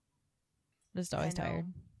Just always tired.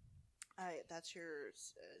 That's your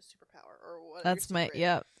superpower, or what? That's my secret.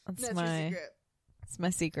 yep. That's your secret. That's my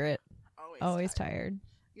secret. Always tired.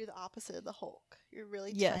 You're the opposite of the Hulk. You're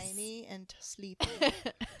really Yes. tiny and sleepy.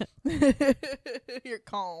 You're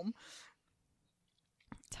calm.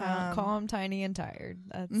 Calm, tiny, and tired.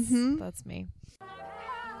 That's that's me.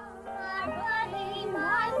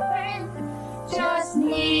 My friend, just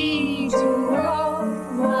need to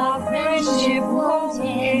grow. Our friendship won't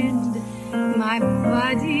end. My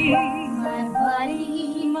buddy, my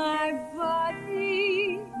buddy, my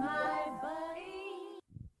buddy, my buddy.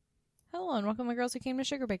 Hello and welcome to Girls Who Came to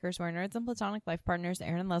Sugar Bakers, where nerds and platonic life partners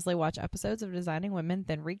Erin and Leslie watch episodes of Designing Women,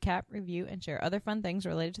 then recap, review, and share other fun things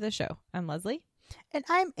related to the show. I'm Leslie. And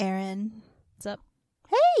I'm Erin. What's up?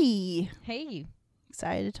 Hey! Hey.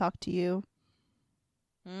 Excited to talk to you.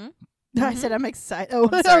 Mm-hmm. I said I'm excited. Oh,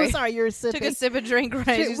 I'm sorry. I'm sorry. You were sipping. Took a sip of drink right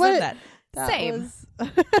as you What? said that. Same.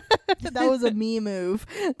 That was a me move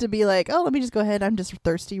to be like, oh, let me just go ahead. I'm just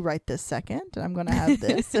thirsty right this second, and I'm gonna have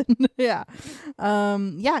this. And yeah,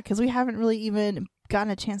 because we haven't really even gotten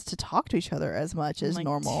a chance to talk to each other as much as like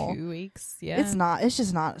normal. 2 weeks. Yeah. It's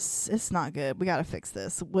just not. It's not good. We got to fix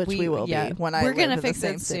this, which we will be when We're gonna live in fix the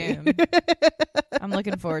same it city. soon. I'm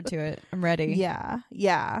looking forward to it. I'm ready. Yeah.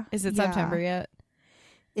 Is it yeah. September yet?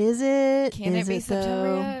 Is it? Can Is it be it, September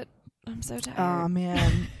though? yet? I'm so tired. Oh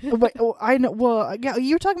man. Wait, I know. Well, yeah,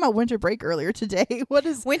 you were talking about winter break earlier today. What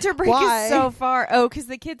is winter break why? is so far. Oh, because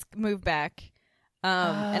the kids moved back.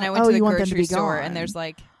 And I went oh, to the you want them to grocery be store, gone. and there's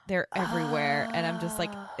like they're everywhere, and I'm just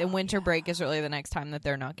like, and winter break is really the next time that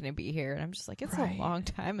they're not going to be here, and I'm just like, it's Right. a long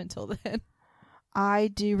time until then. I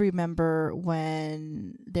do remember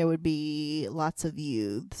when there would be lots of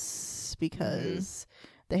youths because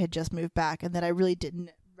they had just moved back, and that I really didn't.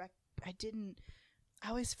 I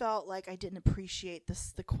always felt like I didn't appreciate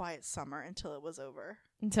the quiet summer until it was over.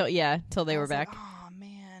 Until they were back. Like, oh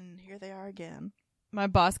man, here they are again. My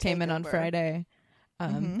boss came in Takeover. on Friday,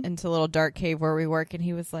 into a little dark cave where we work, and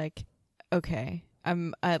he was like, "Okay,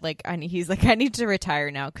 he's like, I need to retire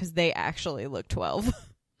now because they actually look 12."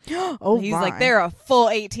 Oh, he's my. like, they're a full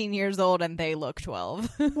 18 years old and they look 12.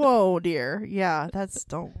 Whoa, dear. Yeah, that's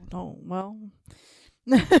well.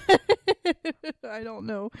 I don't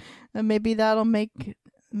know. And maybe that'll make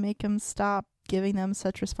him stop giving them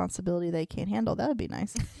such responsibility they can't handle. That would be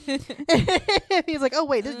nice. He's like, oh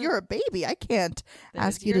wait, you're a baby. I can't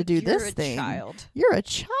ask you to do this thing. You're a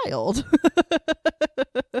child.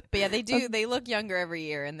 But yeah, they do. They look younger every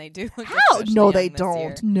year, and they do look. How? No, they young this don't.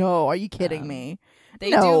 year. No, are you kidding me? They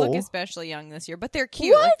No. do look especially young this year, but they're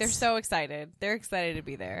cute. What? Like they're so excited. They're excited to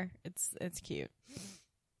be there. It's cute.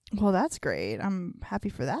 Well, that's great. I'm happy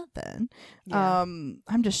for that then. Yeah. I'm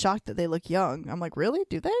just shocked that they look young. I'm like, really?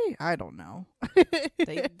 Do they? I don't know.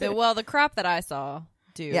 The crop that I saw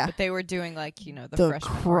do, Yeah. but they were doing like, the freshman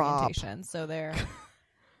crop. orientation. So they're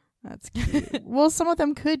That's cute. Well, some of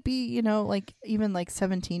them could be, like even like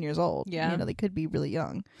 17 years old. Yeah. They could be really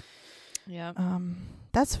young. yeah.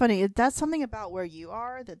 That's funny. That's something about where you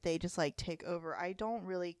are that they just like take over. I don't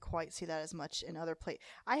really quite see that as much in other places.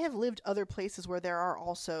 I have lived other places where there are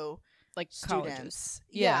also Like students. colleges.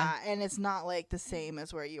 Yeah. And it's not like the same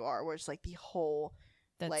as where you are, where it's like the whole,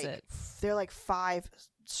 That's like, it. they're like 5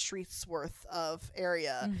 streets worth of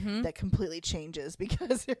area Mhm. that completely changes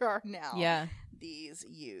because there are now Yeah. these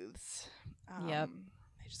youths. Yep.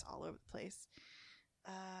 They're just all over the place.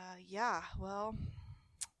 Yeah, well,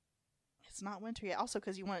 it's not winter yet. Also,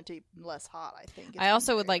 because you want it to be less hot, I think. It's I been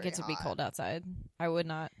also would very, like very it to be hot. cold outside. I would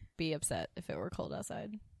not be upset if it were cold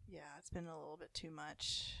outside. Yeah, it's been a little bit too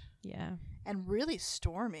much. Yeah. And really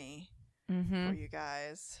stormy Mm-hmm. for you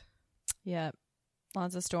guys. Yeah.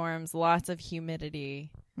 Lots of storms, lots of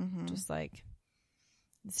humidity. Mm-hmm. Just like,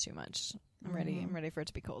 it's too much. I'm ready. I'm ready for it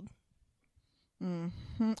to be cold.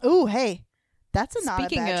 Mm-hmm. Ooh, hey. That's not a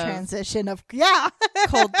Speaking bad of transition of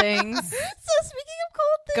cold things. So speaking of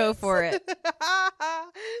cold things, Go for it.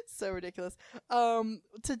 So ridiculous.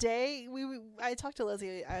 Today I talked to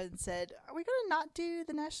Leslie and said, are we gonna not do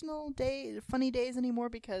the National Day Funny Days anymore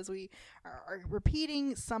because we are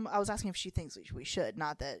repeating some? I was asking if she thinks we should.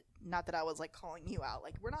 Not that I was like calling you out.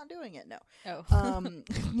 Like, we're not doing it. No. Oh.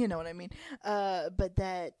 You know what I mean. But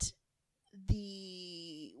that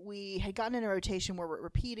we had gotten in a rotation where we're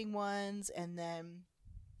repeating ones, and then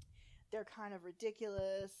they're kind of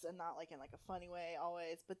ridiculous and not like in like a funny way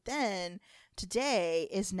always. But then today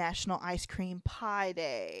is National Ice Cream Pie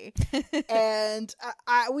Day. And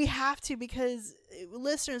we have to, because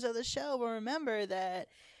listeners of the show will remember that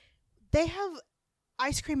they have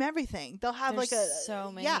ice cream everything. They'll have There's like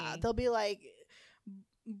so many. Yeah, they'll be like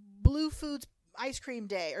Blue Foods ice cream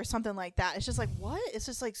day or something like that. It's just like, what? It's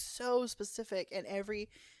just like so specific, and every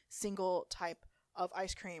single type of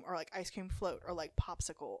ice cream, or like ice cream float, or like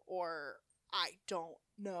popsicle, or I don't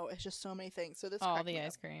know. It's just so many things. So this all the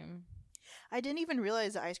ice cream. I didn't even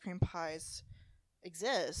realize that ice cream pies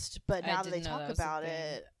exist, but now that they talk about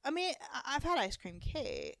it, I mean, I've had ice cream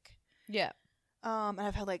cake. Yeah. And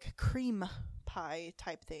I've had like cream pie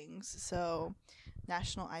type things. So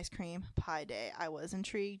National Ice Cream Pie Day. I was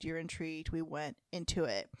intrigued. You're intrigued. We went into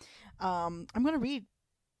it. I'm gonna read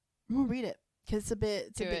it because it's a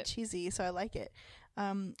bit cheesy, so I like it.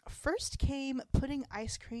 First came putting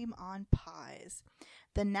ice cream on pies.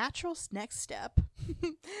 The natural next step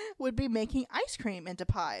would be making ice cream into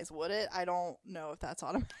pies, would it? I don't know if that's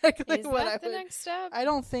automatically Is that the next step? I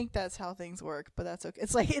don't think that's how things work, but that's okay.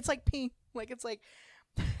 It's like peeing. Like it's like.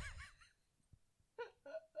 I'm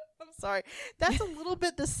sorry. That's a little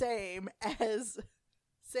bit the same as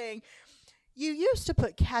saying you used to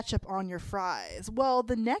put ketchup on your fries. Well,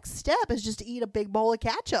 the next step is just to eat a big bowl of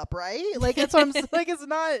ketchup, right? Like that's what I'm like. It's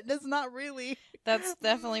not really. That's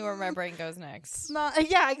definitely where my brain goes next. It's not.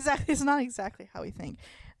 Yeah, exactly. It's not exactly how we think.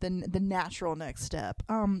 The natural next step.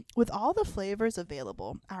 With all the flavors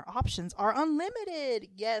available, our options are unlimited.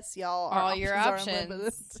 Yes, y'all. All your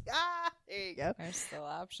options. There you go. There's still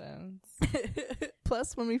options.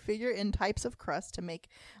 Plus, when we figure in types of crust to make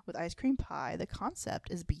with ice cream pie, the concept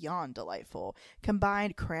is beyond delightful.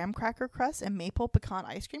 Combined graham cracker crust and maple pecan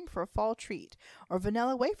ice cream for a fall treat, or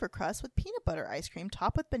vanilla wafer crust with peanut butter ice cream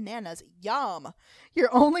topped with bananas. Yum!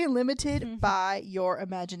 You're only limited by your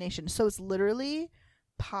imagination. So it's literally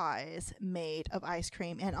pies made of ice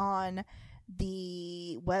cream. And on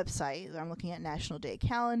the website, I'm looking at National Day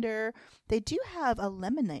calendar, they do have a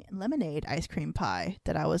lemonade ice cream pie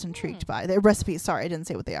that I was intrigued by. Their recipes, sorry, I didn't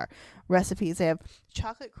say what they are. Recipes, they have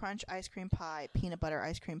chocolate crunch ice cream pie, peanut butter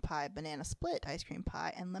ice cream pie, banana split ice cream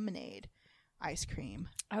pie, and lemonade ice cream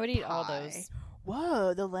I would eat all those.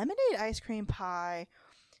 Whoa, the lemonade ice cream pie,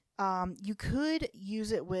 you could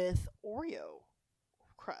use it with Oreo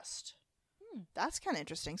crust. That's kind of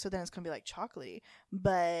interesting. So then it's going to be like chocolatey.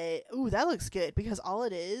 But, ooh, that looks good because all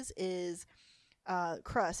it is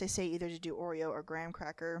crust. They say either to do Oreo or graham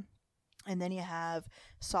cracker. And then you have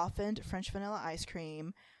softened French vanilla ice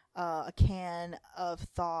cream, a can of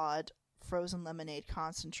thawed frozen lemonade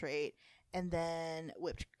concentrate, and then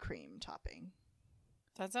whipped cream topping.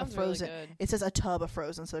 That sounds really good. It says a tub of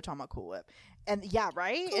frozen, so they're talking about Cool Whip. And yeah,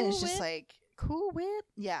 right? Cool and it's just Whip. like Cool Whip.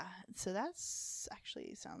 Yeah. So that's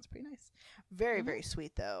actually sounds pretty nice. Very, very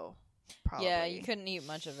sweet though. Probably. Yeah, you couldn't eat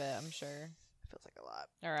much of it, I'm sure. Feels like a lot.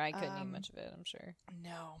 Or I couldn't eat much of it, I'm sure.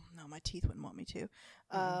 No, my teeth wouldn't want me to.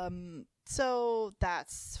 So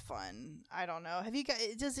that's fun. I don't know. Have you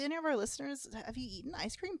guys? Does any of our listeners have you eaten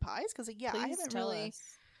ice cream pies? Because I haven't really. Us.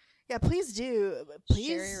 Yeah, please do.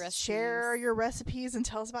 Please Share your recipes and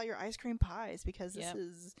tell us about your ice cream pies because this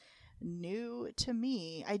is new to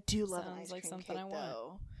me. I do love an ice cream something cake I want.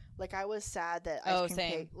 though. Like I was sad that ice cream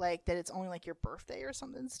cake, like that it's only like your birthday or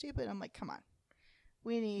something stupid. I'm like, come on,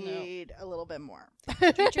 we need a little bit more.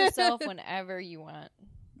 Treat yourself whenever you want.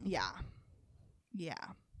 Yeah.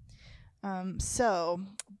 So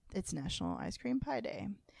it's National Ice Cream Pie Day.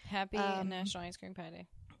 Happy National Ice Cream Pie Day.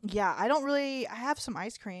 Yeah, I have some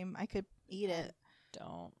ice cream. I could eat it.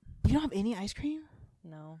 Don't. You don't have any ice cream?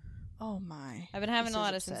 No. Oh my. I've been having This a is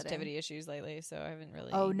lot upsetting. of sensitivity issues lately, so I haven't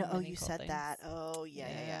really Oh no, eaten any you cold said things. that. Oh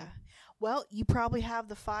yeah. Well, you probably have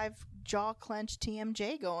the 5 jaw clench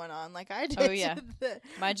TMJ going on like I did. Oh yeah.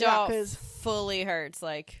 My jaw fully hurts,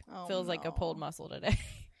 like feels like a pulled muscle today.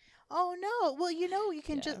 Oh no. Well, you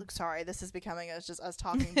can just sorry, this is becoming just us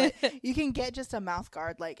talking, but you can get just a mouth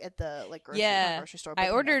guard like at the grocery store. I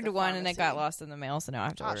ordered one and it got lost in the mail, so now I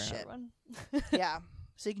have to order another one. Yeah.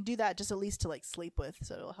 So you can do that just at least to like sleep with,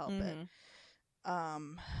 so it'll help it.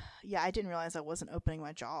 Yeah, I didn't realize I wasn't opening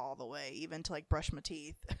my jaw all the way, even to like brush my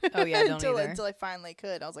teeth. Oh yeah, don't either. Until I finally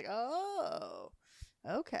could. I was like, oh,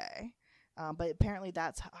 okay. But apparently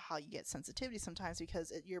that's how you get sensitivity sometimes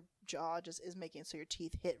because your jaw just is making it so your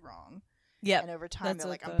teeth hit wrong. Yeah, and over time you're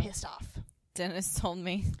like, I'm pissed off. Dentist told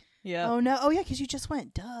me. Yeah. Oh no. Oh yeah, because you just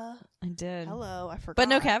went. Duh. I did. Hello, I forgot. But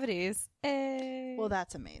no cavities. Hey. Well,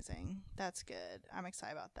 that's amazing. That's good. I'm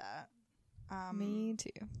excited about that. Me too.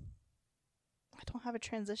 I don't have a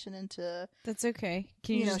transition into. That's okay.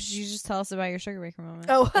 Can you just tell us about your sugar baker moment?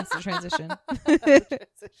 Oh, that's the transition.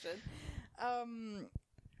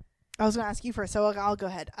 I was going to ask you first, so I'll go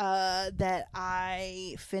ahead. That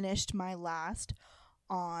I finished my last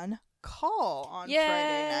on call on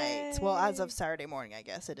Friday nights. Well, as of Saturday morning, I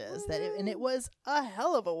guess it is. And it was a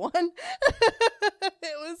hell of a one.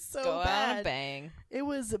 It was so bad. Out bang. It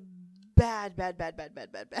was bad that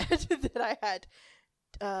I had.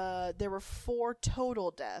 There were 4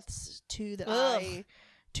 total deaths, two that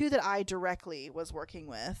I directly was working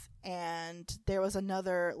with, and there was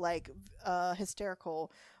another like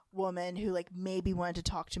hysterical woman who like maybe wanted to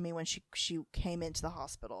talk to me when she came into the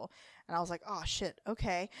hospital, and I was like, oh shit,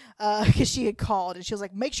 okay, because she had called and she was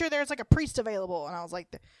like, make sure there's like a priest available, and I was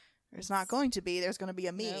like, there's not going to be, there's going to be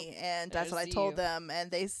a me. Nope. And that's what I told them,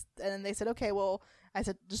 and they said, okay, well, I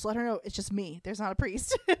said, just let her know it's just me, there's not a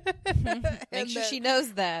priest. Make sure she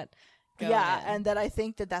knows that. And that I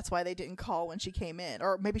think that's why they didn't call when she came in,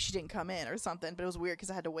 or maybe she didn't come in or something, but it was weird because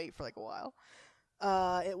I had to wait for like a while.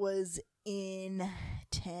 It was intensivo,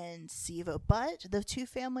 but the 2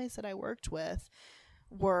 families that I worked with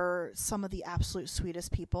were some of the absolute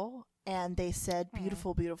sweetest people, and they said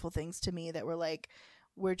beautiful things to me that were like,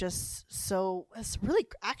 we're just so, it's really,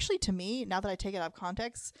 actually to me, now that I take it out of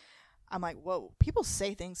context, I'm like, whoa, people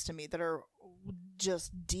say things to me that are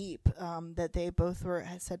just deep, that they both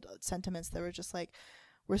had said sentiments that were just like,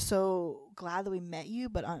 we're so glad that we met you,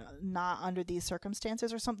 but not under these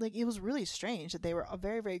circumstances or something. It was really strange that they were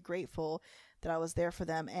very, very grateful that I was there for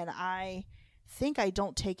them. And I think I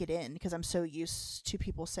don't take it in because I'm so used to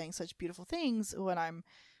people saying such beautiful things when I'm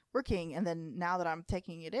working. And then now that I'm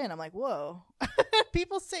taking it in, I'm like, whoa,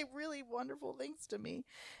 people say really wonderful things to me.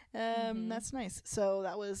 That's nice. So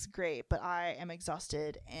that was great, but I am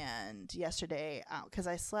exhausted. And yesterday, because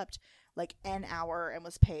I slept like an hour and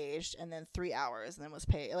was paged, and then 3 hours and then was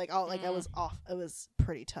paid, like all like I was off. It was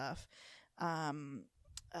pretty tough.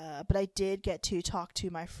 But I did get to talk to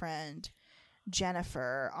my friend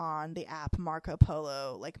Jennifer on the app Marco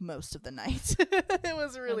Polo like most of the night. It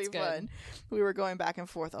was really fun. We were going back and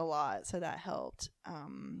forth a lot, so that helped.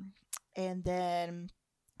 And then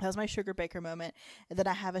that was my sugar baker moment. And then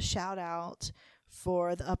I have a shout out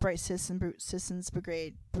for the Upright Citizens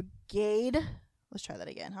Brigade. Let's try that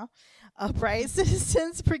again, huh? Upright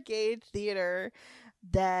Citizens Brigade Theater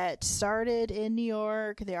that started in New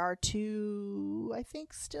York. There are 2, I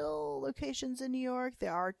think, still locations in New York.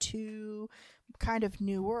 There are 2 kind of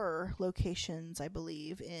newer locations, I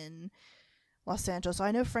believe, in Los Angeles.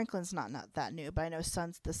 I know Franklin's not that new, but I know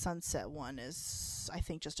the Sunset one is, I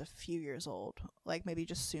think, just a few years old. Like maybe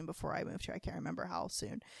just soon before I moved here. I can't remember how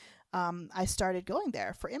soon. I started going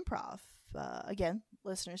there for improv. Again,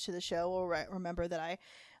 listeners to the show will remember that I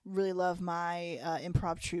really love my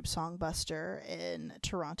improv troupe Songbuster in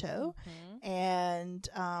Toronto. And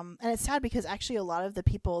it's sad because actually a lot of the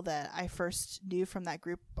people that I first knew from that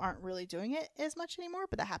group aren't really doing it as much anymore,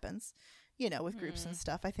 but that happens, with groups and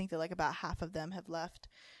stuff. I think that like about half of them have left.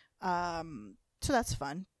 So that's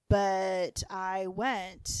fun. But I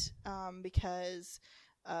went because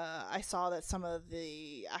I saw that some of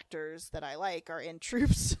the actors that I like are in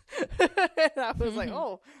troops. And I was like,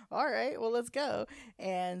 oh, all right, well, let's go.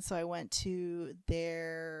 And so I went to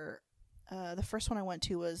their, the first one I went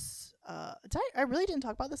to was, I really didn't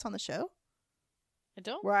talk about this on the show. I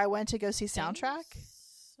don't. Where I went to go see Soundtrack.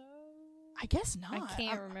 So I guess not. I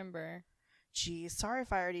can't remember. Geez, sorry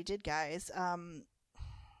if I already did, guys.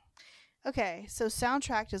 Okay, so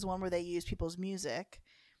Soundtrack is one where they use people's music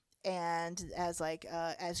and as like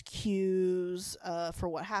as cues for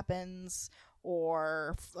what happens,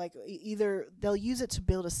 or like either they'll use it to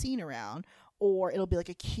build a scene around, or it'll be like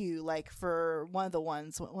a cue. Like for one of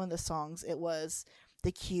the songs, it was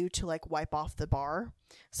the cue to like wipe off the bar.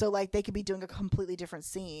 So like they could be doing a completely different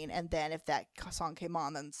scene, and then if that song came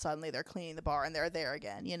on, then suddenly they're cleaning the bar and they're there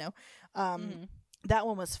again, That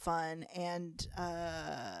one was fun. And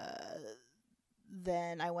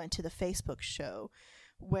then I went to the Facebook show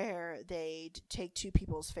where they take 2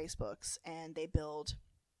 people's Facebooks and they build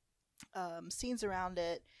scenes around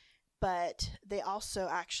it. But they also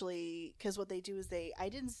actually, because what they do is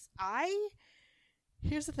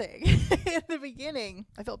here's the thing. In the beginning,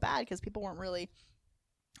 I felt bad because people weren't really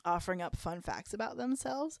offering up fun facts about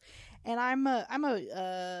themselves. And I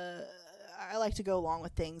like to go along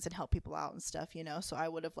with things and help people out and stuff, so I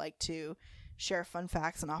would have liked to share fun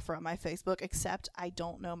facts and offer up my Facebook, except I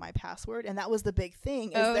don't know my password. And that was the big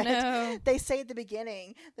thing, is they say at the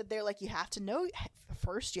beginning that they're like, you have to know,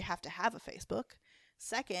 first you have to have a Facebook,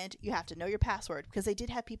 second you have to know your password, because they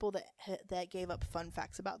did have people that gave up fun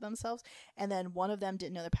facts about themselves, and then one of them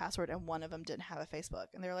didn't know their password and one of them didn't have a Facebook,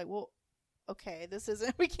 and they're like, well, okay,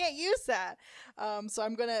 we can't use that. So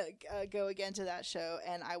I'm gonna go again to that show,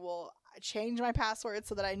 and I will change my password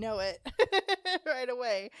so that I know it right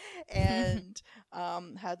away, and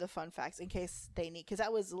have the fun facts in case they need, because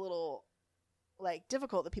that was a little like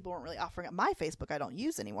difficult that people weren't really offering up my Facebook. I don't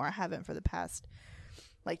use anymore. I haven't for the past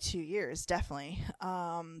like 2 years, definitely.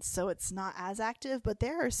 So it's not as active, but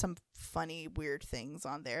there are some funny, weird things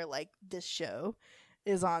on there. Like this show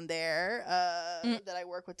is on there, that I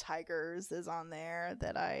work with tigers is on there,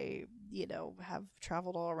 that I, have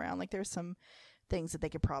traveled all around. Like there's some things that they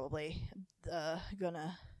could probably,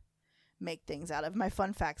 gonna make things out of. My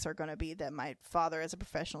fun facts are gonna be that my father is a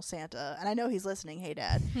professional Santa, and I know he's listening. Hey,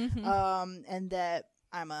 Dad. And that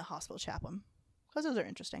I'm a hospital chaplain, because those are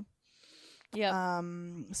interesting. Yeah.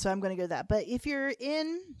 So I'm going to go to that. But if you're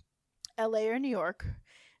in LA or New York,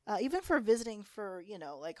 even for visiting for,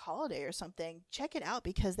 like holiday or something, check it out,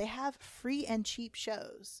 because they have free and cheap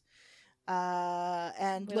shows.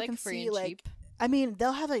 And we look like and free see, and like, cheap. I mean,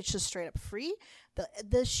 they'll have like just straight up free.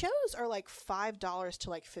 The shows are like $5 to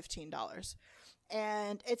like $15.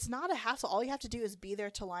 And it's not a hassle. All you have to do is be there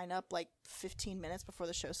to line up like 15 minutes before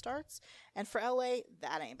the show starts. And for LA,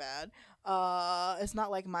 that ain't bad. It's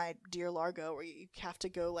not like my dear Largo, where you have to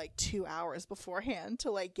go like 2 hours beforehand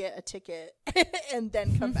to like get a ticket and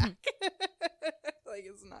then come back. Like,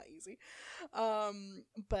 it's not easy.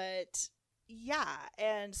 But yeah.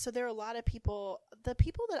 And so there are a lot of people. The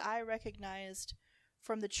people that I recognized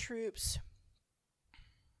from the troops,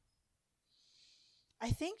 I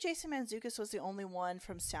think Jason Mantzoukas was the only one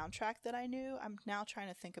from Soundtrack that I knew. I'm now trying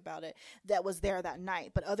to think about it, that was there that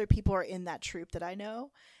night. But other people are in that troupe that I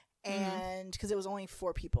know. And because it was only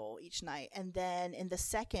 4 people each night. And then in the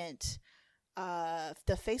second, the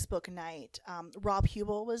Facebook night, Rob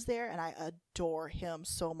Hubel was there, and I adore him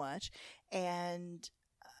so much. And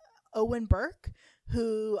Owen Burke,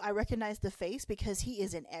 who I recognized the face because he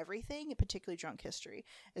is in everything, particularly Drunk History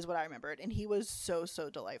is what I remembered. And he was so, so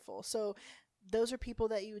delightful. So those are people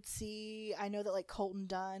that you would see. I know that like Colton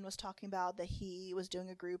Dunn was talking about that he was doing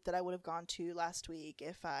a group that I would have gone to last week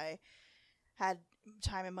if I had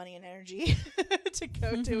time and money and energy to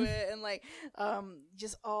go to it. And like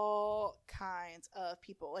just all kinds of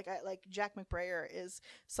people. Like Jack McBrayer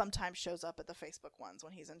sometimes shows up at the Facebook ones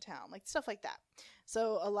when he's in town, like stuff like that.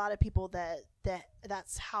 So a lot of people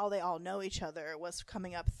that's how they all know each other, was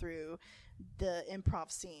coming up through the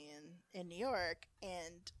improv scene in New York.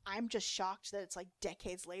 And I'm just shocked that it's like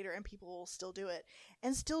decades later and people will still do it,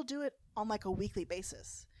 and still do it on like a weekly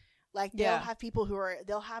basis. Like they'll have people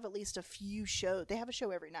they'll have at least a few shows. They have a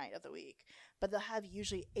show every night of the week, but they'll have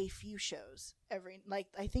usually a few shows every, like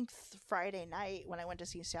I think Friday night when I went to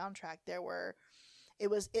see Soundtrack, it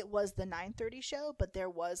was the 9:30 show, but there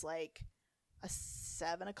was like a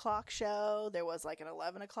 7 o'clock show. There was like an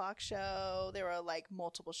 11 o'clock show. There were like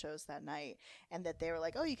multiple shows that night, and that they were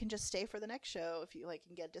like, oh, you can just stay for the next show if you like,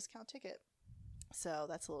 and get a discount ticket. So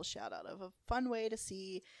that's a little shout out of a fun way to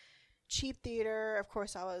see cheap theater. Of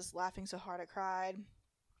course, I was laughing so hard I cried.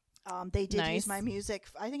 They did use my music.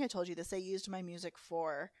 I think I told you this. They used my music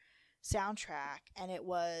for Soundtrack, and it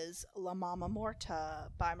was La Mama Morta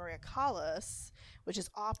by Maria Callas, which is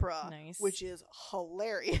opera, which is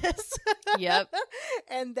hilarious. Yep.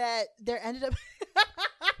 And that there ended up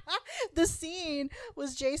the scene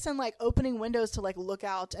was Jason like opening windows to like look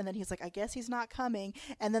out, and then he's like, I guess he's not coming,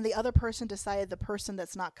 and then the other person decided the person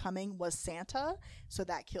that's not coming was Santa, so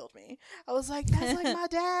that killed me. I was like, that's like my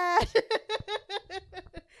dad.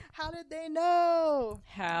 How did they know?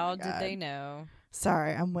 How did they know?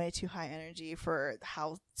 Sorry, I'm way too high energy for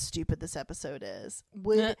how stupid this episode is.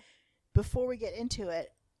 Before we get into it,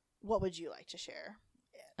 what would you like to share?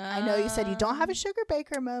 I know you said you don't have a Sugar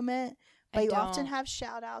Baker moment, but you often have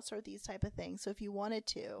shout outs or these type of things. So if you wanted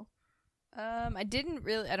to. I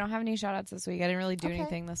don't have any shout outs this week. I didn't really do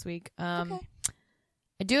anything this week. I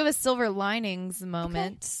do have a Silver Linings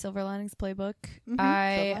moment. Silver Linings playbook.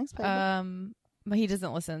 But he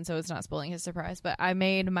doesn't listen, so it's not spoiling his surprise. But I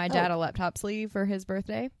made my dad a laptop sleeve for his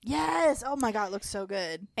birthday. Yes. Oh my God, it looks so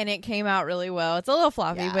good. And it came out really well. It's a little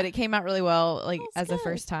floppy, but it came out really well. Like as a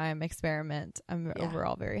first time experiment, I'm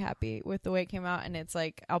overall very happy with the way it came out. And it's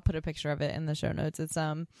like, I'll put a picture of it in the show notes. It's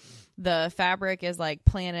the fabric is like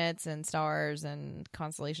planets and stars and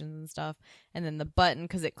constellations and stuff. And then the button,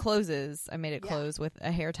 because it closes, I made it close with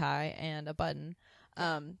a hair tie and a button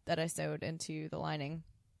that I sewed into the lining.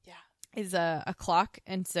 Is a clock,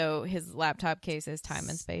 and so his laptop case is time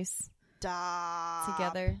and space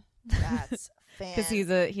together. That's fantastic. Because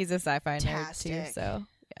he's a sci-fi nerd too. So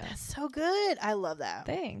that's so good. I love that.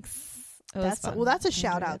 Thanks. That's a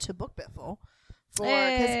shout out to Book Biffle for,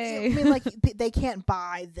 because I mean, like they can't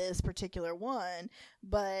buy this particular one,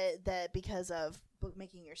 but that because of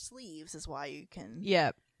bookmaking your sleeves is why you can.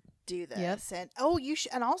 Do this. And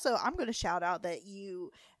and also I'm going to shout out that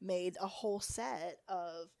you made a whole set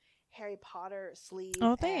of Harry Potter sleeve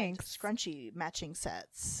and scrunchie matching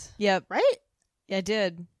sets. Yep. Right? Yeah, I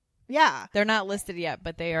did. Yeah. They're not listed yet,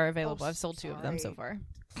 but they are available. Oh, I've sold 2 of them so far.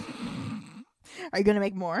 Are you going to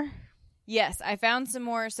make more? Yes, I found some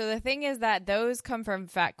more. So the thing is that those come from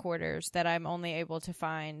fat quarters that I'm only able to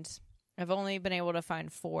find. I've only been able to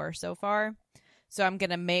find 4 so far. So I'm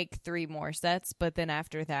going to make 3 more sets. But then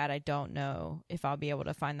after that, I don't know if I'll be able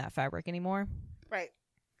to find that fabric anymore. Right.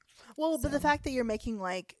 Well, but the fact that you're making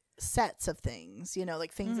like sets of things, you know,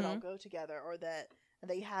 like things that all go together, or that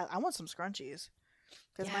they have. I want some scrunchies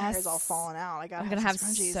because my hair is all falling out. I'm gonna have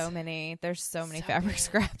scrunchies. So many. There's so many fabric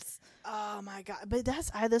scraps. Oh my god! But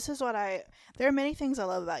this is what there are many things I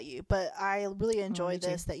love about you, but I really enjoy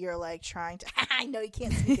this that you're like trying to. I know you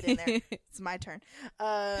can't sneak it in there. It's my turn.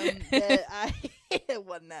 That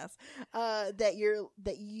what an ass. That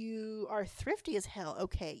you are thrifty as hell.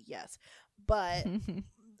 Okay, yes, but.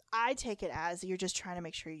 I take it as you're just trying to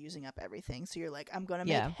make sure you're using up everything. So you're like, I'm going to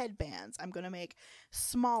make headbands. I'm going to make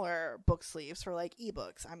smaller book sleeves for like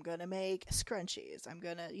ebooks. I'm going to make scrunchies. I'm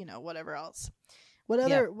going to, you know, whatever else. What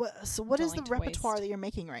is the repertoire that you're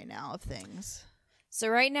making right now of things? So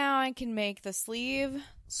right now I can make the sleeve,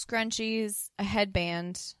 scrunchies, a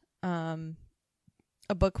headband, a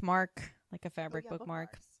bookmark, like a fabric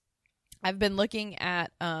bookmark. Bookmarks. I've been looking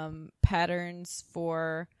at patterns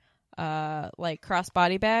for like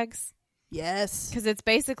crossbody bags. Yes, because it's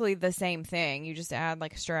basically the same thing. You just add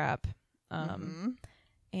like a strap.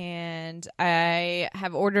 And I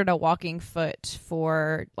have ordered a walking foot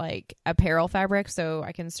for like apparel fabric, so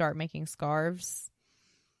I can start making scarves.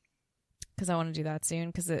 Because I want to do that soon.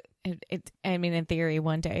 Because I mean, in theory,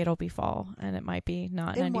 one day it'll be fall, and it might be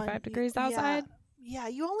not 95 degrees outside. Yeah,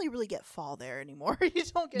 you only really get fall there anymore. You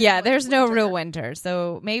don't get. Yeah, there's no real winter,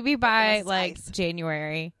 so maybe by like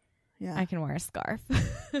January. Yeah. I can wear a scarf.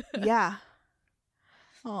 Yeah.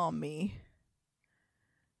 Oh, me.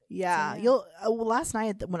 Yeah. So, last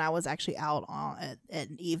night when I was actually out at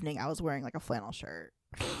evening, I was wearing like a flannel shirt.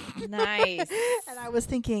 Nice. And I was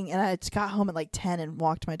thinking, and I got home at like 10 and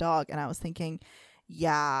walked my dog, and I was thinking,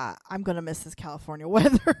 yeah, I'm going to miss this California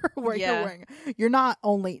weather where you're not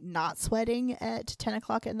only not sweating at 10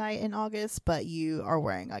 o'clock at night in August, but you are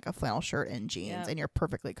wearing like a flannel shirt and jeans and you're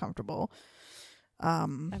perfectly comfortable.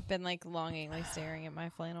 I've been like longingly staring at my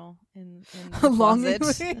flannel in the closet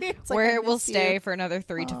where it will stay for another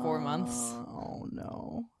 3 to 4 months. Oh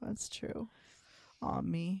no, that's true.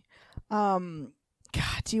 Me. God,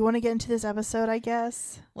 do you want to get into this episode? I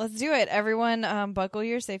guess let's do it. Everyone, buckle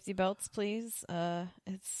your safety belts, please.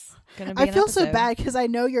 It's gonna be. I feel so bad because I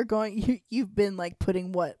know you're going. You've been like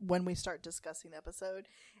putting when we start discussing the episode,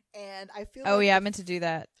 and I feel. Oh yeah, I meant to do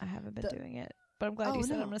that. I haven't been doing it. But I'm glad you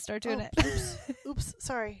said I'm going to start doing it. Oops.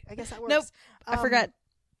 Sorry. I guess that works. Nope. I forgot.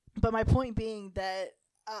 But my point being that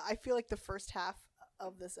I feel like the first half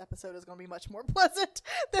of this episode is going to be much more pleasant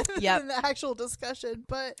than the actual discussion.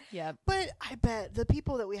 But I bet the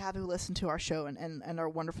people that we have who listen to our show and are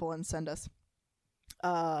wonderful and send us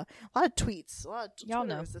a lot of tweets. A lot of Y'all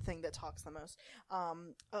Twitter know. is the thing that talks the most.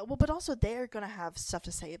 But also they're going to have stuff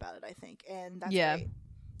to say about it, I think. And that's great.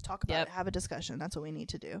 Talk about it. Have a discussion. That's what we need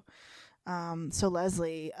to do. So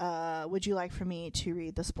Leslie, would you like for me to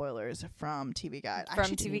read the spoilers from TV Guide?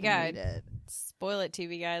 From TV Guide. Spoil it,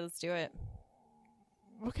 TV Guide. Let's do it.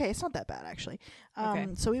 Okay, it's not that bad actually. Okay.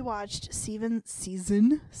 So we watched season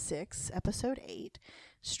 6, episode 8,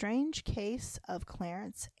 Strange Case of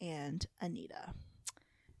Clarence and Anita.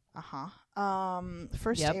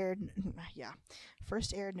 First aired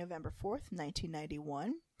November 4th,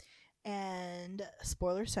 1991. And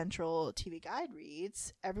Spoiler Central TV Guide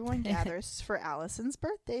reads, everyone gathers for Allison's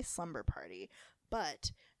birthday slumber party,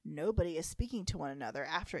 but nobody is speaking to one another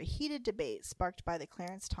after a heated debate sparked by the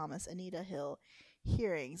Clarence Thomas Anita Hill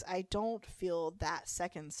hearings. I don't feel that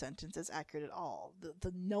second sentence is accurate at all.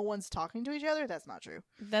 The no one's talking to each other? That's not true.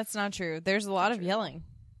 That's not true. There's a lot of yelling.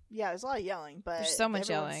 Yeah, there's a lot of yelling, but there's so much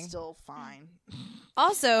yelling. Still fine.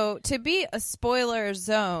 Also, to be a spoiler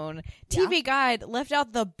zone, TV Guide left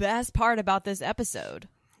out the best part about this episode.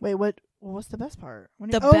 Wait, what's the best part?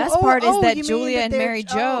 The best part is that Julia and Mary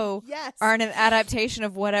Jo are an adaptation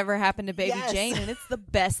of whatever happened to Baby Jane, and it's the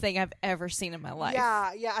best thing I've ever seen in my life.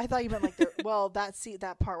 Yeah, I thought you meant like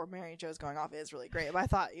that part where Mary Jo's going off is really great, but I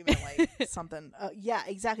thought you meant like something. Yeah,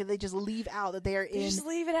 exactly. They just leave out that they are in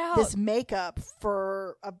this makeup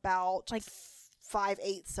for about like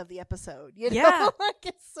 5/8 of the episode. You know? Yeah, like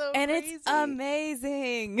it's so and crazy. It's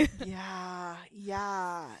amazing. Yeah.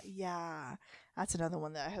 That's another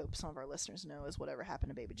one that I hope some of our listeners know is whatever happened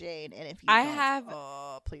to Baby Jane. And if you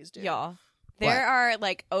please do. Y'all, there are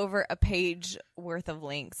like over a page worth of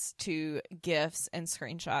links to GIFs and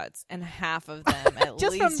screenshots, and half of them, at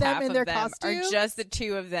just least from them half in of their them, costumes? are just the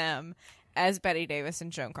two of them as Betty Davis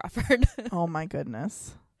and Joan Crawford. Oh my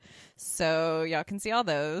goodness. So y'all can see all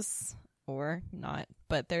those or not,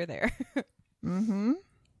 but they're there. Mm-hmm.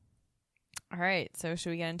 All right. So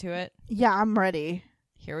should we get into it? Yeah, I'm ready.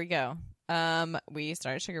 Here we go. We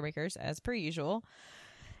started Sugar Bakers as per usual.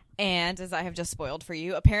 And as I have just spoiled for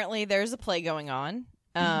you, apparently there's a play going on.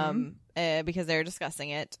 Because they're discussing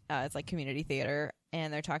it. It's like community theater,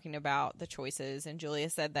 and they're talking about the choices. And Julia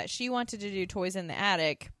said that she wanted to do Toys in the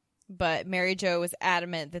Attic, but Mary Jo was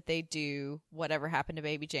adamant that they do Whatever Happened to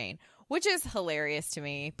Baby Jane, which is hilarious to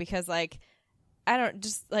me because, like, I don't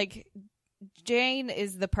just like Jane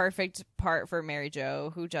is the perfect part for Mary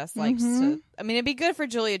Jo, who just likes to. I mean, it'd be good for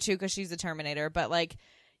Julia too because she's a Terminator, but like.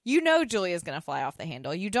 You know Julia's going to fly off the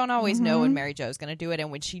handle. You don't always know when Mary Jo's going to do it, and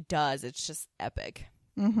when she does, it's just epic.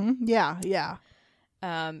 Yeah.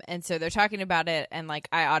 And so they're talking about it, and like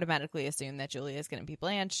I automatically assume that Julia is going to be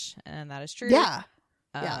Blanche, and that is true. Yeah.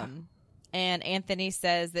 And Anthony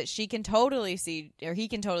says that he can totally see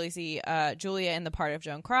Julia in the part of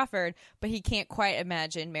Joan Crawford, but he can't quite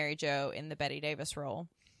imagine Mary Jo in the Betty Davis role.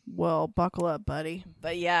 Well, buckle up, buddy.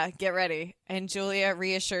 But yeah, get ready. And Julia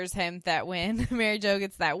reassures him that when Mary Jo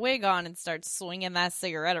gets that wig on and starts swinging that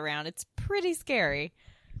cigarette around, it's pretty scary.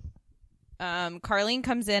 Carlene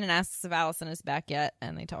comes in and asks if Allison is back yet,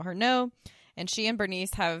 and they tell her no. And she and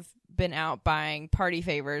Bernice have been out buying party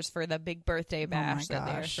favors for the big birthday bash that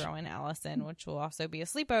they are throwing Allison, which will also be a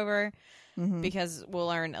sleepover because we'll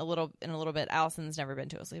learn in a little bit Allison's never been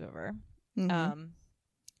to a sleepover.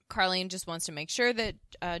 Carlene just wants to make sure that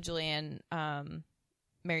Julie and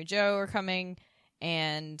Mary Jo are coming,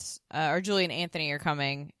 and or Julie and Anthony are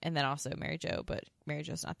coming, and then also Mary Jo, but Mary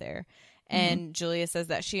Jo's not there. And Julia says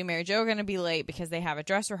that she and Mary Jo are going to be late because they have a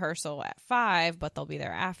dress rehearsal at 5, but they'll be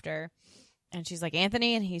there after. And she's like,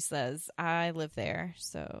 Anthony? And he says, I live there,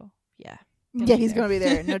 so yeah. Yeah, he's going to be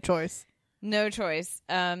there. No choice. No choice.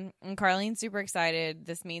 And Carlene's super excited.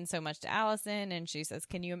 This means so much to Allison. And she says,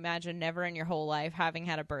 can you imagine never in your whole life having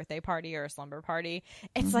had a birthday party or a slumber party?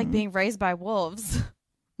 It's like being raised by wolves.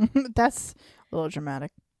 That's a little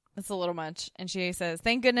dramatic. It's a little much. And she says,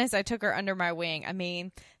 thank goodness I took her under my wing. I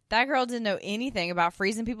mean, that girl didn't know anything about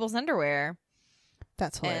freezing people's underwear.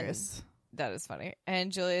 That's hilarious. And that is funny.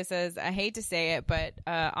 And Julia says, I hate to say it, but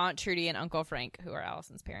Aunt Trudy and Uncle Frank, who are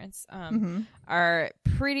Allison's parents, are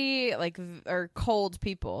pretty are cold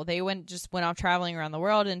people. They went off traveling around the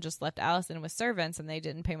world and just left Allison with servants, and they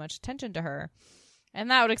didn't pay much attention to her.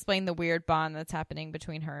 And that would explain the weird bond that's happening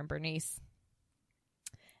between her and Bernice.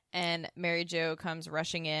 And Mary Jo comes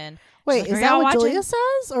rushing in. Wait, is that what Julia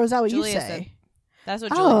says, or is that what you say? Said, that's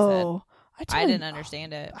what Julia said. I didn't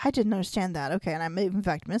understand it. I didn't understand that. Okay, and I may have, in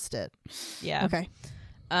fact, missed it. Yeah. Okay.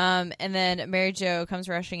 And then Mary Jo comes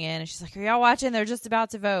rushing in, and she's like, are y'all watching? They're just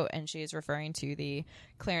about to vote. And she's referring to the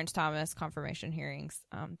Clarence Thomas confirmation hearings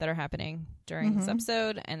that are happening during this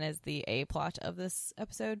episode and is the A plot of this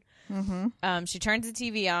episode. She turns the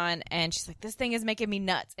TV on, and she's like, this thing is making me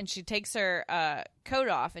nuts. And she takes her coat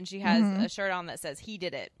off, and she has a shirt on that says, he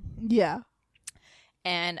did it. Yeah.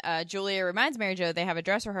 And Julia reminds Mary Jo they have a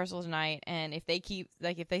dress rehearsal tonight, and if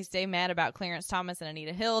they stay mad about Clarence Thomas and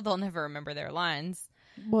Anita Hill, they'll never remember their lines.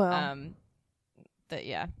 Well, and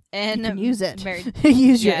you can use it. Mary,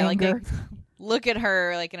 use your anger. Like look at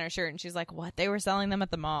her like in her shirt, and she's like, "What? They were selling them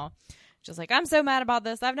at the mall." She's like, "I'm so mad about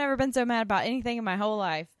this. I've never been so mad about anything in my whole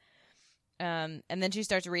life." And then she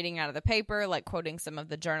starts reading out of the paper, like quoting some of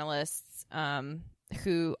the journalists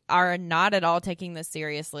who are not at all taking this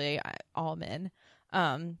seriously. All men.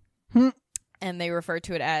 And they refer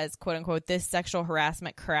to it as quote unquote this sexual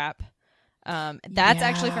harassment crap. That's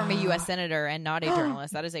actually from a U.S. senator and not a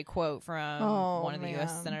journalist. That is a quote from one of the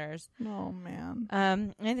U.S. senators. Oh man.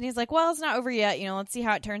 Anthony's like, well, it's not over yet. Let's see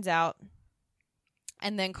how it turns out.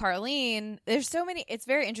 And then Carlene, there's so many. It's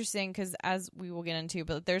very interesting because as we will get into,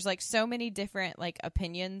 but there's like so many different like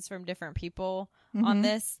opinions from different people on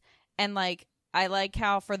this, and like. I like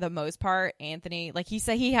how, for the most part, Anthony, like he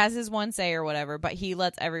said, he has his one say or whatever, but he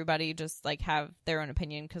lets everybody just like have their own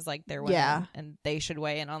opinion because like they're women and they should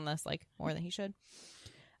weigh in on this like more than he should.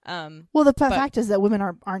 Well, the fact is that women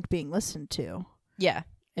aren't being listened to. Yeah,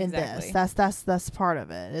 in exactly. this, that's part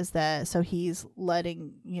of it. Is that so? He's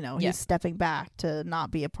letting he's stepping back to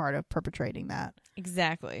not be a part of perpetrating that.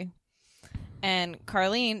 Exactly. And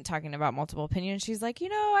Carlene, talking about multiple opinions, she's like,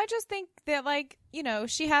 I just think that, like,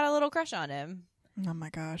 she had a little crush on him. Oh,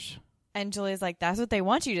 my gosh. And Julia's like, that's what they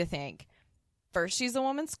want you to think. First, she's a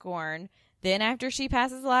woman scorned. Then after she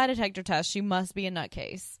passes the lie detector test, she must be a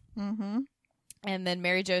nutcase. And then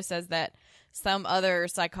Mary Jo says that some other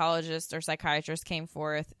psychologist or psychiatrist came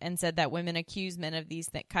forth and said that women accuse men of these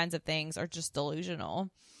kinds of things are just delusional.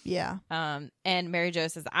 Yeah. And Mary Jo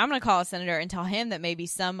says, I'm going to call a senator and tell him that maybe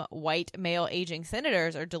some white male aging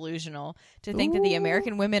senators are delusional to think that the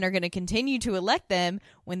American women are going to continue to elect them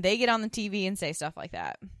when they get on the TV and say stuff like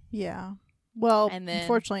that. Yeah. Well, and then,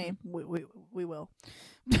 unfortunately, we will.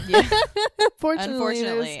 Yeah.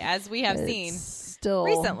 Unfortunately, as we have seen still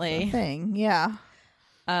recently. A thing. Yeah.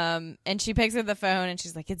 And she picks up the phone and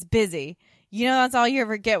she's like, it's busy. You know, that's all you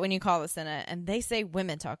ever get when you call the Senate. And they say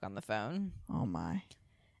women talk on the phone. Oh, my.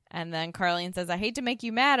 And then Carlene says, I hate to make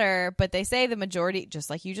you madder, but they say the majority, just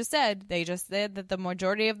like you just said, they just said that the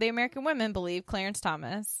majority of the American women believe Clarence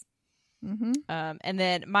Thomas. Mm-hmm. And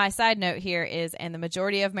then my side note here is, and the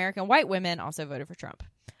majority of American white women also voted for Trump.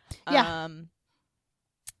 Yeah.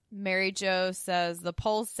 Mary Jo says the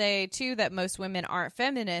polls say, too, that most women aren't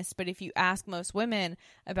feminists, but if you ask most women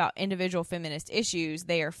about individual feminist issues,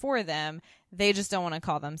 they are for them. They just don't want to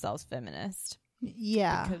call themselves feminist.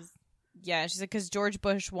 Yeah. Yeah, she said, because George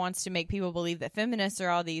Bush wants to make people believe that feminists are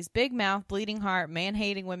all these big mouth, bleeding heart,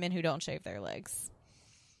 man-hating women who don't shave their legs.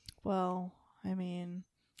 Well, I mean...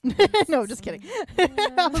 no, just kidding.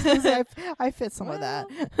 I was gonna say, I fit some of that.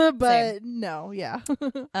 But same. No, yeah.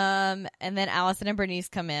 And then Allison and Bernice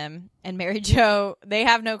come in, and Mary Jo, they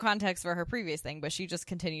have no context for her previous thing, but she just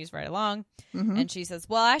continues right along. Mm-hmm. And she says,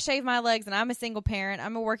 well, I shave my legs, and I'm a single parent.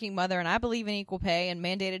 I'm a working mother, and I believe in equal pay, and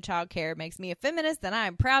mandated child care makes me a feminist, and I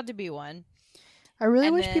am proud to be one. I really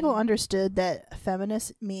wish people understood that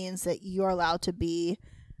feminist means that you are allowed to be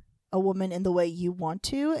a woman in the way you want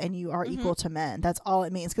to, and you are equal to men. That's all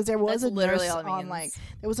it means. Because there was a nurse on,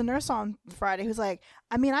 there was a nurse on Friday who's like,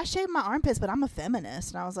 I mean, I shave my armpits, but I'm a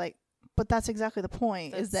feminist. And I was like, but that's exactly the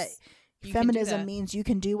point. Is that feminism means you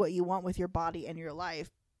can do what you want with your body and your life.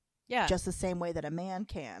 Yeah. Just the same way that a man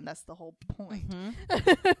can. That's the whole point.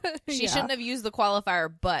 Mm-hmm. She shouldn't have used the qualifier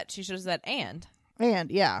but. She should have said and. And,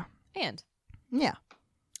 yeah. And. Yeah.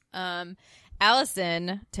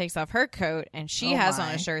 Allison takes off her coat and she has on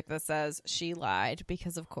a shirt that says she lied,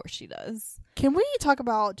 because of course she does. Can we talk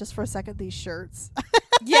about just for a second these shirts?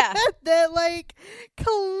 Yeah. That like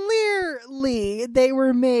clearly they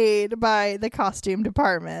were made by the costume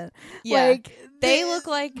department. Yeah. Like they look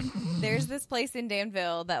like there's this place in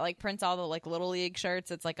Danville that like prints all the like little league shirts.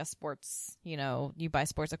 It's like a sports, you know, you buy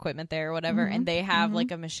sports equipment there or whatever, and they have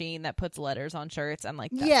like a machine that puts letters on shirts, and like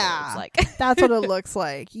that's what it looks like. That's what it looks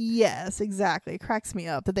like. Yes, exactly. It cracks me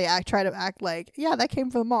up that they try to act like, yeah, that came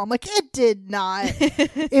from the mom. Like, it did not.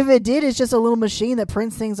 If it did, it's just a little machine that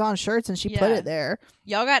prints things on shirts and she put it there.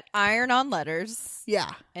 Y'all got iron-on letters. Yeah.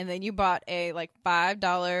 And then you bought a like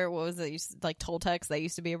 $5, what was it? Like Toltecs, that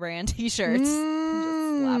used to be a brand, t-shirts. Just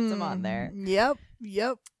slapped them on there. Yep.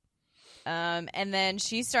 And then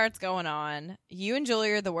she starts going on, you and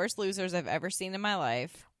Julie are the worst losers I've ever seen in my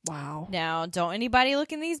life. Wow. Now, don't anybody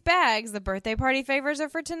look in these bags. The birthday party favors are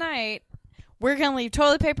for tonight. We're going to leave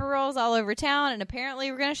toilet paper rolls all over town, and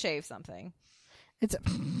apparently we're going to shave something.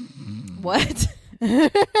 What?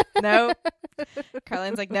 Nope.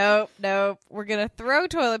 Carlene's like, nope. We're going to throw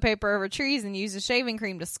toilet paper over trees and use a shaving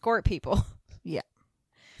cream to squirt people. Yeah.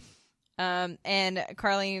 And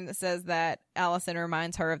Carlene says that Allison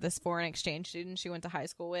reminds her of this foreign exchange student she went to high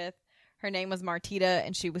school with. Her name was Martita,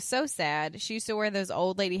 and she was so sad. She used to wear those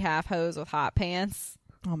old lady half hose with hot pants.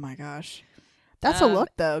 Oh, my gosh. That's a look,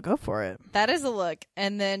 though. Go for it. That is a look.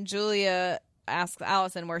 And then Julia asks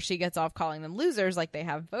Allison where she gets off calling them losers, like they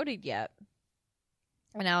haven't voted yet.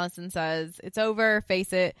 And Allison says, it's over.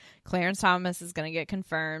 Face it. Clarence Thomas is going to get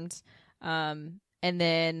confirmed. And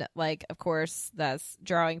then, like, of course, that's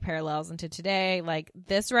drawing parallels into today. Like,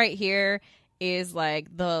 this right here is,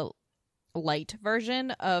 like, the light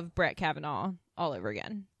version of Brett Kavanaugh all over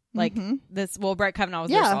again. Like, Brett Kavanaugh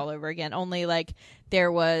was all over again. Only, like,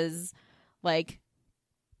 there was, like,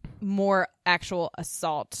 more actual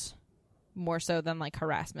assault, more so than, like,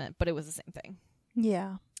 harassment. But it was the same thing.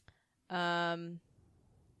 Yeah.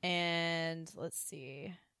 And let's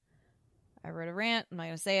see. I wrote a rant. I'm not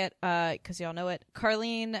going to say it because y'all know it.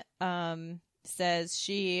 Carlene says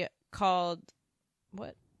she called,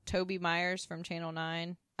 Toby Myers from Channel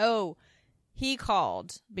 9. Oh, he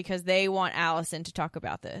called because they want Allison to talk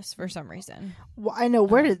about this for some reason. Well, I know.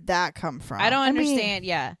 Where did that come from? I don't understand.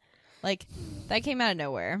 Yeah. Like, that came out of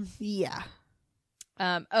nowhere. Yeah.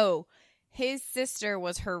 His sister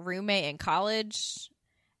was her roommate in college.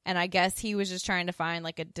 And I guess he was just trying to find,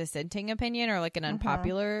 like, a dissenting opinion or, like, an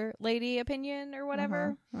unpopular lady opinion or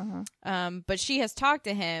whatever. But she has talked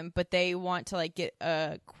to him, but they want to, like, get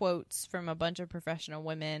quotes from a bunch of professional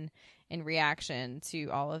women in reaction to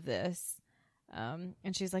all of this.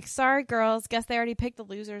 And she's like, sorry, girls. Guess they already picked the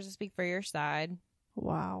losers to speak for your side.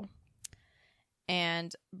 Wow.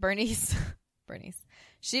 And Bernice,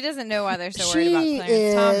 she doesn't know why they're so worried about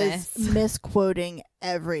Clarence Thomas. She is misquoting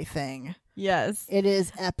everything. Yes. It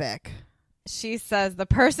is epic. She says the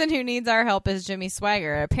person who needs our help is Jimmy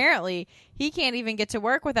Swagger. Apparently, he can't even get to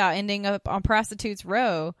work without ending up on Prostitutes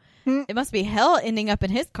Row. It must be hell ending up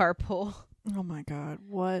in his carpool. Oh my God.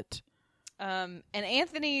 What? And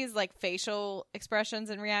Anthony's like facial expressions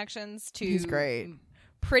and reactions to He's great.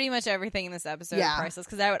 Pretty much everything in this episode is Yeah. priceless,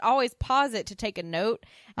 because I would always pause it to take a note,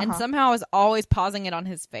 and somehow I was always pausing it on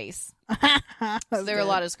his face. So there were a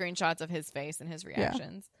lot of screenshots of his face and his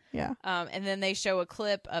reactions. Yeah. And then they show a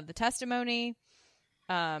clip of the testimony,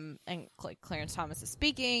 and Clarence Thomas is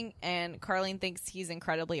speaking, and Carlene thinks he's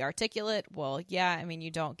incredibly articulate. Well, yeah, I mean,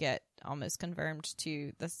 you don't get almost confirmed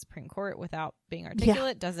to the Supreme Court without being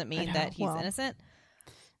articulate. Doesn't mean that he's innocent.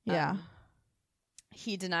 Yeah.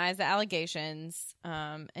 He denies the allegations,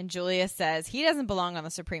 and Julia says he doesn't belong on the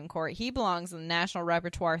Supreme Court. He belongs in the National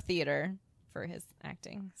Repertoire Theater for his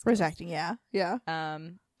acting skills. For his acting, yeah.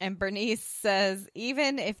 And Bernice says,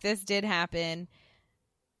 even if this did happen,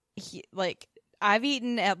 I've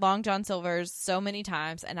eaten at Long John Silver's so many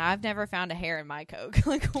times, and I've never found a hair in my Coke.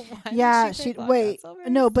 Why did she wait.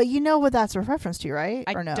 No, but you know what that's a reference to, right?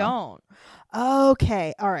 I don't.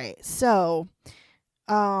 Okay. All right. So,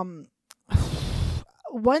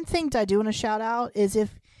 one thing that I do want to shout out is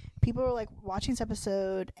if people are like watching this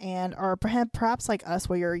episode and are perhaps like us,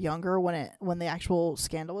 where you're younger when the actual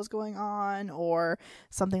scandal was going on or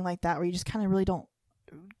something like that, where you just kind of really don't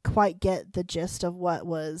quite get the gist of what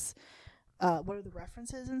was, what are the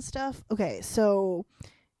references and stuff. Okay, so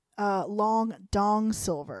Long Dong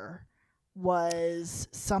Silver was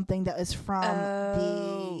something that is from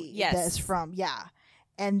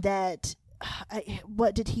and that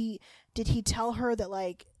what did he tell her that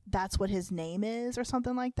like that's what his name is or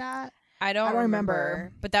something like that? I don't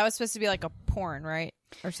remember. But that was supposed to be like a porn, right?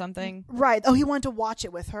 Or something. Right. Oh, he wanted to watch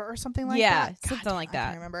it with her or something like that? Yeah, something like that. I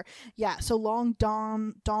can't remember. Yeah, so Long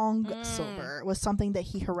Dong Silver was something that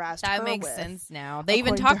he harassed her with. That makes sense now. They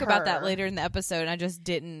even talk about that later in the episode, and I just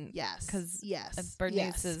didn't. Yes. Because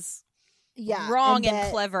Bernice is yeah, wrong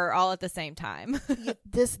and clever all at the same time.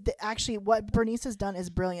 Actually, what Bernice has done is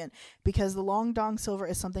brilliant, because the Long Dong Silver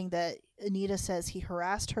is something that Anita says he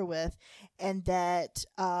harassed her with, and that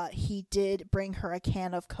he did bring her a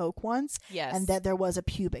can of Coke once, and that there was a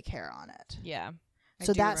pubic hair on it. Yeah.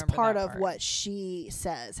 So that's part of what she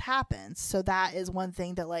says happens. So that is one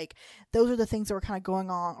thing that, like, those are the things that were kind of going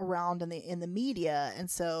on around in the media, and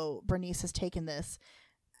so Bernice has taken this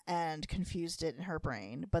and confused it in her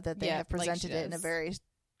brain, but that they have presented it in a very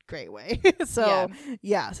great way. So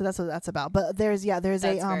that's what that's about. But there's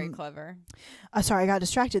very clever. Sorry, I got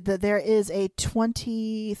distracted. There is a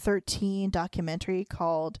 2013 documentary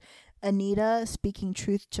called Anita Speaking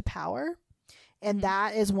Truth to Power, and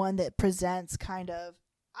that is one that presents kind of,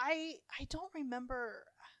 I don't remember,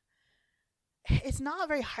 it's not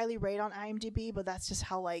very highly rated on IMDb, but that's just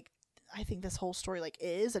how, like, I think this whole story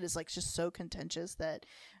is. It is just so contentious that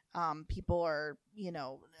people are,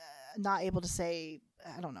 not able to say.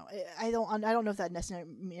 I don't know. I don't know if that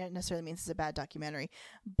necessarily means it's a bad documentary,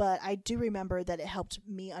 but I do remember that it helped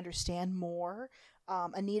me understand more.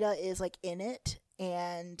 Anita is in it,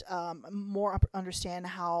 and more understand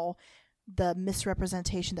how the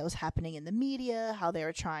misrepresentation that was happening in the media, how they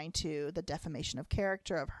were trying to, the defamation of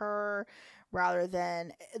character of her, rather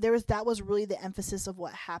than that was really the emphasis of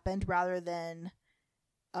what happened, rather than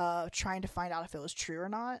trying to find out if it was true or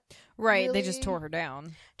not. Right. Really. They just tore her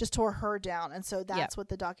down. And so that's what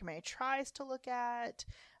the documentary tries to look at.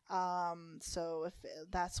 So if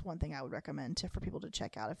that's one thing I would recommend for people to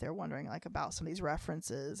check out if they're wondering about some of these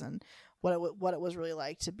references and what it was really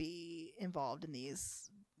like to be involved in these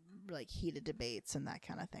heated debates and that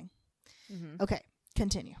kind of thing. Mm-hmm. Okay,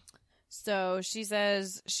 continue. So she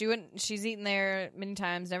says she's eaten there many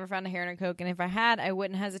times, never found a hair in her Coke, and if I had, I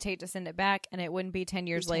wouldn't hesitate to send it back, and it wouldn't be 10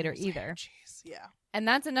 years later either. Jeez, yeah. And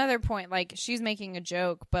that's another point, she's making a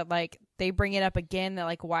joke, but they bring it up again,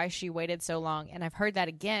 that why she waited so long, and I've heard that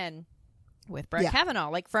again with Brett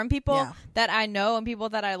Kavanaugh, from people that I know and people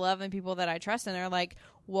that I love and people that I trust, and they're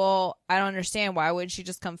well, I don't understand, why would she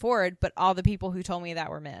just come forward? But all the people who told me that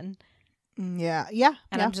were men. Yeah.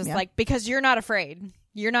 And I'm just because you're not afraid.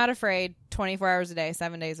 You're not afraid 24 hours a day,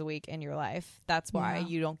 7 days a week in your life. That's why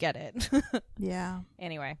you don't get it. Yeah.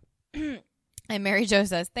 Anyway. And Mary Jo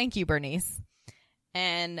says, thank you, Bernice.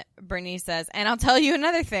 And Bernice says, and I'll tell you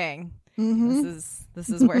another thing. Mm-hmm. This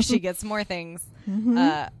is where she gets more things.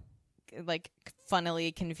 Mm-hmm.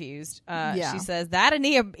 funnily confused. She says that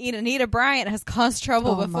Anita Bryant has caused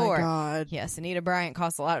trouble before. Oh my God. Yes, Anita Bryant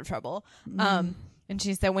caused a lot of trouble. And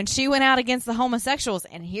she said when she went out against the homosexuals,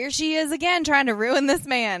 and here she is again trying to ruin this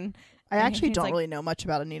man. I actually don't really know much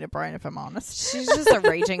about Anita Bryant, if I'm honest. She's just a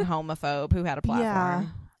raging homophobe who had a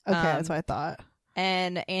platform. Yeah. Okay, that's what I thought.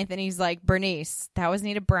 And Anthony's like, Bernice, that was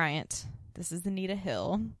Anita Bryant. This is Anita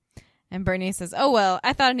Hill. And Bernice says, oh, well,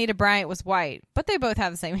 I thought Anita Bryant was white, but they both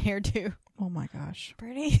have the same hairdo. Oh, my gosh.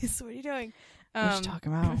 Bernice, what are you doing? What are you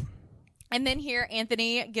talking about? And then here,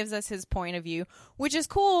 Anthony gives us his point of view, which is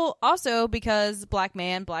cool also because black man,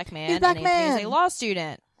 He's and black Anthony man. is a law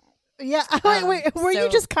student. Yeah. Wait. Were you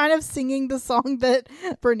just kind of singing the song that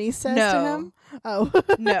Bernice says to him? Oh.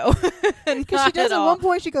 No. Because she does at one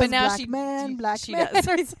point, she goes, black she man, she man, does.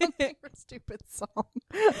 or something. Stupid song.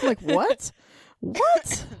 I'm like, what?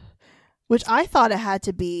 What? Which I thought it had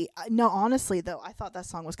to be. No, honestly, though, I thought that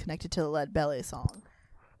song was connected to the Lead Belly song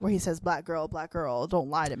where he says, black girl, don't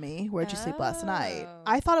lie to me. Where'd you sleep last night?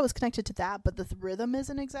 I thought it was connected to that, but the rhythm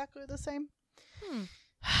isn't exactly the same.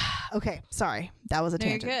 Okay, sorry. That was a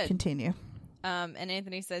tangent. You're good. Continue. And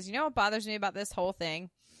Anthony says, you know what bothers me about this whole thing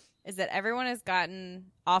is that everyone has gotten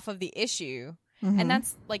off of the issue. And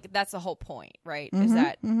that's the whole point, right? Is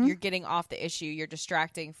that you're getting off the issue. You're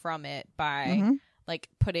distracting from it by like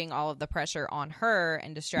putting all of the pressure on her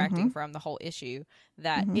and distracting from the whole issue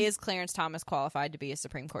that is Clarence Thomas qualified to be a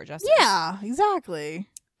Supreme Court justice? Yeah, exactly.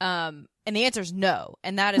 And the answer is no.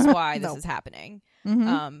 And that is why this is happening.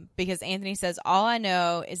 Because Anthony says, all I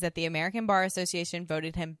know is that the American Bar Association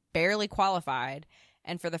voted him barely qualified.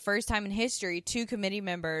 And for the first time in history, 2 committee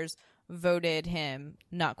members voted him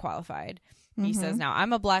not qualified. He says, now,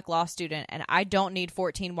 I'm a black law student, and I don't need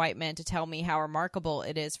 14 white men to tell me how remarkable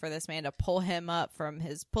it is for this man to pull himself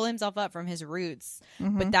up from his roots.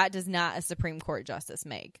 But that does not a Supreme Court justice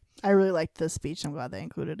make. I really liked this speech. I'm glad they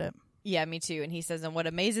included it. Yeah, me too. And he says, and what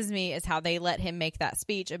amazes me is how they let him make that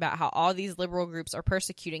speech about how all these liberal groups are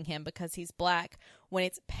persecuting him because he's black, when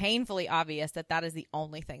it's painfully obvious that that is the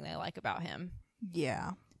only thing they like about him.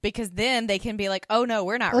 Yeah. Because then they can be like, oh, no,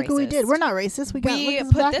 we're not racist. Look what we did. We're not racist. We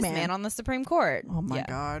put this man on the Supreme Court. Oh, my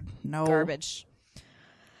God. No. Garbage.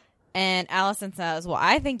 And Allison says, well,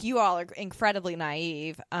 I think you all are incredibly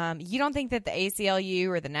naive. You don't think that the ACLU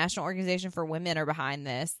or the National Organization for Women are behind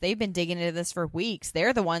this. They've been digging into this for weeks.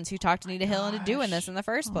 They're the ones who talked Anita Hill into doing this in the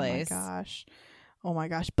first place. Oh, my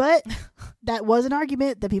gosh. But that was an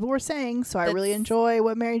argument that people were saying, so I really enjoy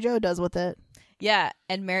what Mary Jo does with it. Yeah,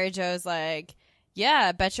 and Mary Jo's like, yeah,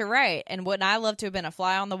 I bet you're right. And wouldn't I love to have been a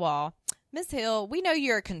fly on the wall? Miss Hill, we know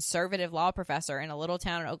you're a conservative law professor in a little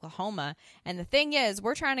town in Oklahoma. And the thing is,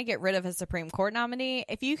 we're trying to get rid of a Supreme Court nominee.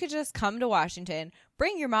 If you could just come to Washington,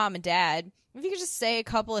 bring your mom and dad. If you could just say a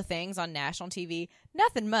couple of things on national TV,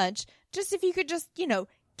 nothing much. Just if you could just,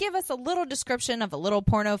 give us a little description of a little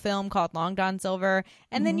porno film called Long John Silver,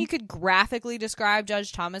 and then you could graphically describe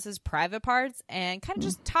Judge Thomas's private parts and kind of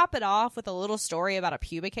just top it off with a little story about a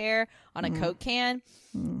pubic hair on a Coke can.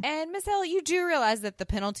 And Miss Hill, you do realize that the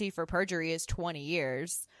penalty for perjury is 20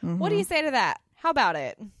 years. What do you say to that? How about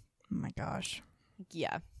it? Oh my gosh.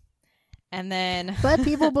 Yeah. And then but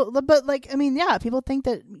people people think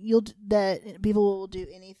that people will do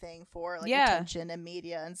anything for attention and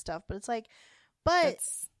media and stuff, but it's like,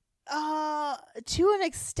 to an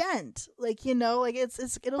extent, it'll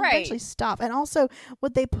eventually stop. And also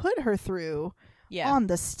what they put her through on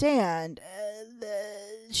the stand,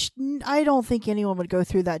 I don't think anyone would go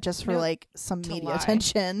through that just for some media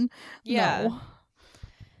attention. Yeah. No.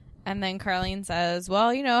 And then Carlene says,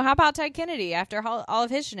 well, how about Ted Kennedy? After all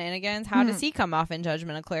of his shenanigans, how does he come off in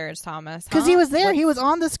judgment of Clarence Thomas? Because he was there. He was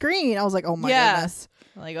on the screen. I was like, oh my goodness.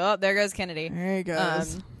 Like, oh, there goes Kennedy. There he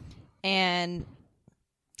goes. And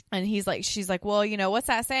she's like, well, what's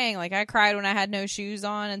that saying? Like, I cried when I had no shoes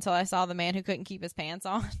on until I saw the man who couldn't keep his pants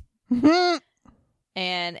on.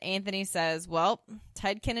 And Anthony says, well,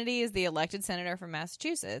 Ted Kennedy is the elected senator from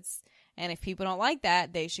Massachusetts. And if people don't like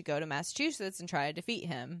that, they should go to Massachusetts and try to defeat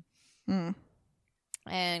him.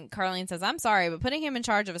 And Carlene says, I'm sorry, but putting him in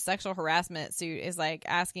charge of a sexual harassment suit is like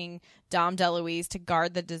asking Dom DeLuise to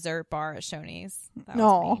guard the dessert bar at Shoney's.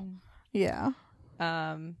 No. Yeah.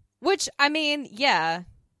 Which, I mean, yeah,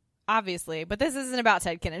 obviously. But this isn't about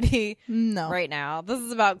Ted Kennedy right now. This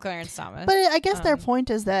is about Clarence Thomas. But I guess their point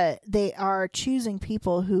is that they are choosing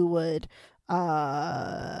people who would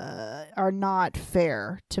are not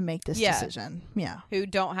fair to make this decision. Yeah. Who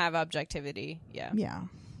don't have objectivity. Yeah. Yeah.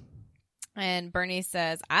 And Bernice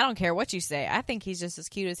says, I don't care what you say. I think he's just as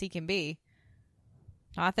cute as he can be.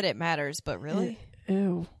 Not that it matters, but really?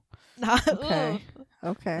 Ew. Okay.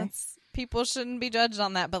 Okay. people shouldn't be judged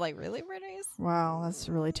on that. But like, really, Bernice? Wow, that's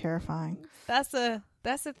really terrifying. That's a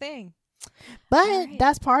thing. But right.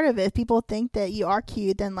 that's part of it. If people think that you are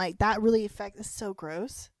cute, then like that really affects. It's so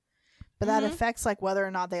gross. But that affects like whether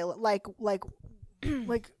or not they like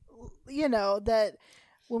you know, that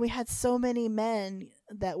when we had so many men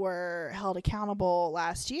that were held accountable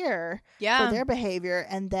last year for their behavior,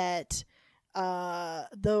 and that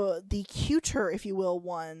the cuter, if you will,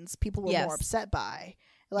 ones people were more upset by.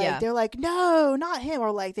 Like they're like, no, not him,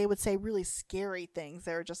 or like they would say really scary things.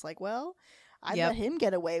 They were just like, well, I let him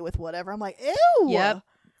get away with whatever. I'm like, ew. Yep.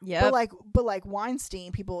 But like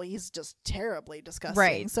Weinstein, he's just terribly disgusting.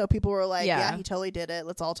 Right. So people were like, yeah, he totally did it.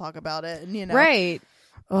 Let's all talk about it. And you know, right.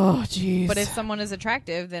 Oh, jeez. But if someone is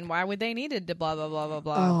attractive, then why would they need it to blah blah blah blah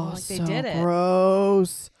blah? Oh, like so they did it.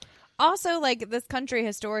 Gross. Also, like this country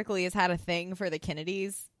historically has had a thing for the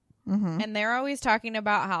Kennedys, and they're always talking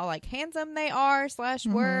about how like handsome they are /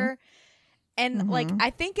 were, and like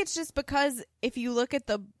I think it's just because if you look at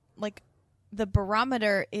the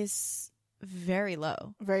barometer is very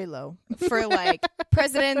low for like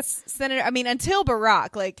presidents, senator. I mean, until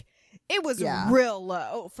Barack, like it was real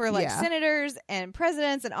low for like senators and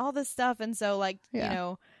presidents and all this stuff. And so like, you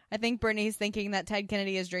know, I think Bernie's thinking that Ted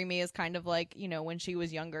Kennedy is dreamy is kind of like, you know, when she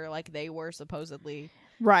was younger, like they were supposedly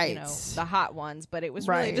you know, the hot ones, but it was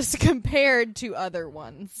really just compared to other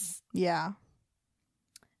ones. Yeah.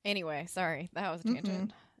 Anyway, sorry, that was a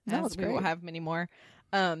tangent. That was we great. will have many more.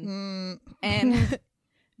 And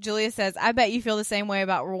Julia says, I bet you feel the same way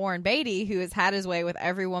about Warren Beatty, who has had his way with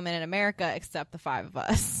every woman in America except the 5 of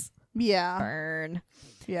us. Yeah. Burn.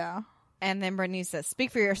 Yeah. And then Brittany says, speak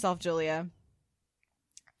for yourself, Julia.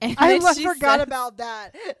 And I forgot about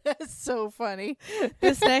that. That's so funny.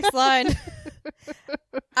 This next line.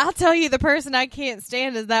 I'll tell you, the person I can't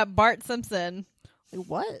stand is that Bart Simpson.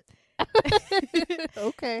 What?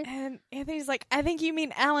 Okay. And Anthony's like, I think you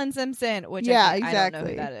mean Alan Simpson, which exactly. I don't know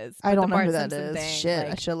who that is. I don't know Bart who that Simpson is. thing, Shit,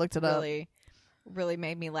 like, I should have looked it up. Really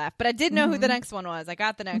made me laugh. But I did know who the next one was. I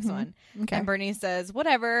got the next one. Okay. And Bernice says,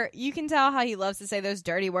 whatever. You can tell how he loves to say those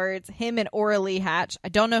dirty words. Him and Oralee Hatch. I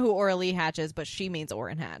don't know who Oralee Hatch is, but she means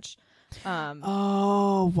Orrin Hatch.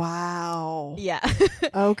 Oh, wow. Yeah.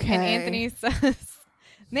 Okay. And Anthony says,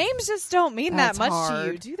 names just don't mean That's that much hard.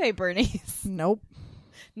 to you, do they, Bernice? Nope.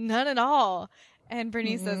 None at all. And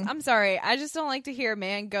Bernice says, I'm sorry. I just don't like to hear a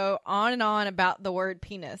man go on and on about the word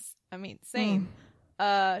penis. I mean, same.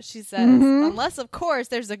 She says, unless, of course,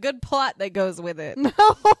 there's a good plot that goes with it.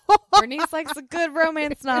 Bernice likes a good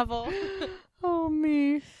romance novel. Oh,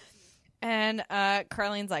 me. And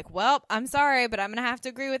Carlene's like, well, I'm sorry, but I'm going to have to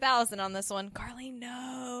agree with Allison on this one. Carlene,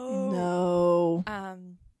 no.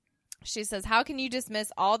 She says, how can you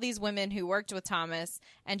dismiss all these women who worked with Thomas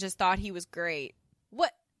and just thought he was great?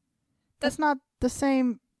 What? That's not the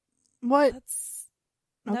same. What?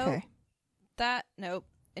 Okay. Nope.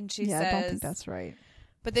 And she says, I don't think that's right.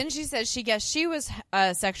 But then she says she guessed she was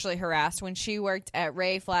sexually harassed when she worked at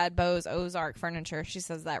Ray Fladbo's Ozark Furniture. She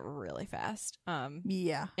says that really fast.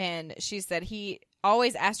 Yeah. And she said he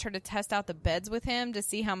always asked her to test out the beds with him to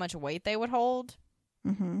see how much weight they would hold.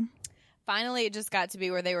 Finally, it just got to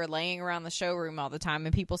be where they were laying around the showroom all the time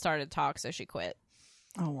and people started to talk, so she quit.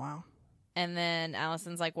 Oh, wow. And then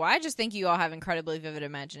Allison's like, well, I just think you all have incredibly vivid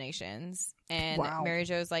imaginations. And Mary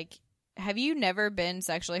Jo's like, have you never been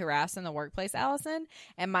sexually harassed in the workplace, Allison?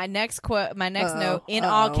 And my next note in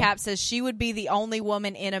all caps says she would be the only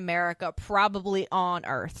woman in America, probably on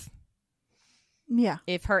Earth. Yeah.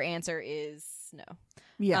 If her answer is no.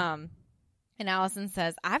 Yeah. And Allison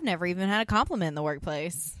says, I've never even had a compliment in the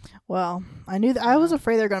workplace. Well, I knew I was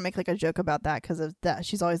afraid they were going to make like a joke about that because of that.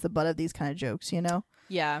 She's always the butt of these kind of jokes, you know?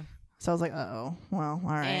 Yeah. So I was like, uh-oh. Well, all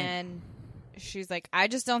right. And she's like, I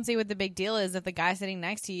just don't see what the big deal is if the guy sitting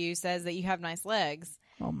next to you says that you have nice legs.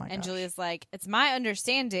 Oh my And gosh. Julia's like, it's my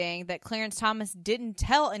understanding that Clarence Thomas didn't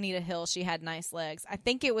tell Anita Hill she had nice legs. I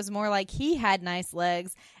think it was more like he had nice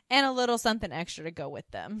legs and a little something extra to go with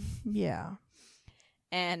them. Yeah.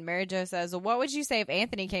 And Mary Jo says, well, what would you say if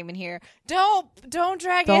Anthony came in here? Don't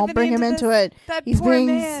drag Don't Anthony bring him into it. That He's poor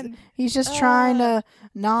man. He's just trying to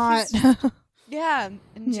not. Yeah.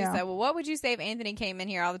 And she said, well, what would you say if Anthony came in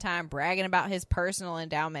here all the time bragging about his personal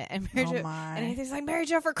endowment? And Mary Jo, and Anthony's like, Mary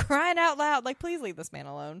Jo, for crying out loud, like, please leave this man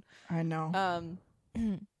alone. I know.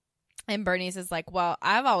 And Bernice is like, well,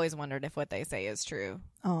 I've always wondered if what they say is true.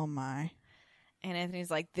 Oh my. And Anthony's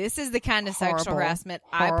like, this is the kind of sexual harassment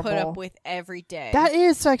I put up with every day. That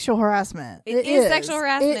is sexual harassment. It is sexual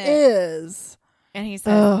harassment. It is. And he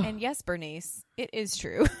says, and yes, Bernice, it is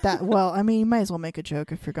true. Well, I mean, you might as well make a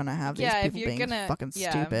joke if you're going to have these people being gonna, fucking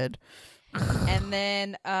stupid. And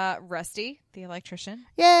then Rusty, the electrician.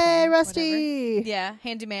 Yay, Rusty! Whatever. Yeah,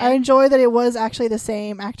 handyman. I enjoy that it was actually the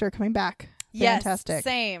same actor coming back. Fantastic. Yes,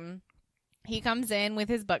 same. He comes in with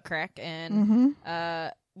his butt crack, and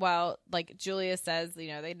while like Julia says,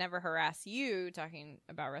 they never harass you, talking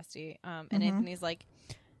about Rusty. And Anthony's like,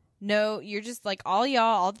 no, you're just like all y'all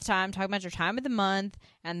all the time talking about your time of the month,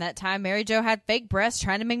 and that time Mary Jo had fake breasts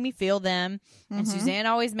trying to make me feel them, and Suzanne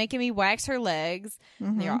always making me wax her legs.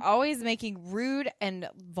 They're always making rude and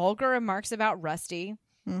vulgar remarks about Rusty.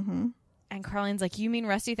 And Carlene's like, you mean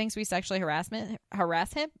Rusty thinks we sexually harass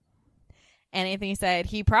him? And Anthony said,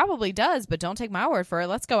 he probably does, but don't take my word for it.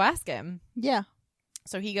 Let's go ask him. Yeah.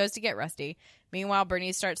 So he goes to get Rusty. Meanwhile,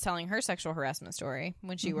 Bernice starts telling her sexual harassment story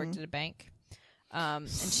when she worked at a bank. And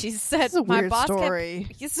she said, my boss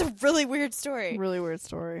it's a really weird story. Really weird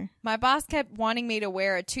story. My boss kept wanting me to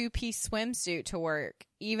wear a 2-piece swimsuit to work,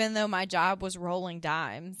 even though my job was rolling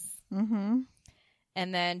dimes.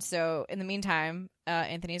 And then, so in the meantime,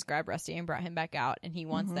 Anthony's grabbed Rusty and brought him back out, and he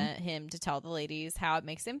wants him to tell the ladies how it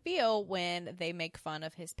makes him feel when they make fun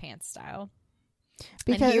of his pants style.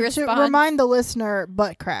 Because to remind the listener,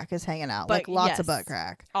 butt crack is hanging out. Like lots of butt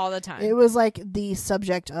crack. All the time. It was like the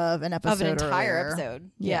subject of an episode. Of an entire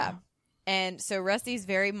episode. Yeah. And so Rusty's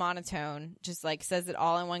very monotone, just like says it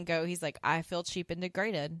all in one go. He's like, I feel cheap and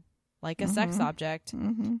degraded, like a sex object.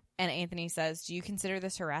 And Anthony says, do you consider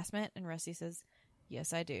this harassment? And Rusty says,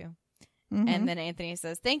 yes, I do. And then Anthony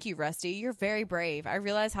says, thank you, Rusty. You're very brave. I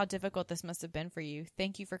realize how difficult this must have been for you.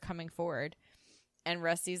 Thank you for coming forward. And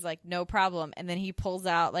Rusty's like, no problem. And then he pulls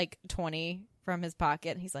out like 20 from his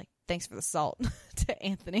pocket. And he's like, thanks for the salt to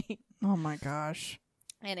Anthony. Oh, my gosh.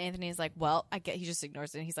 And Anthony's like, well, I get. He just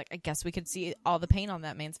ignores it. And he's like, I guess we could see all the pain on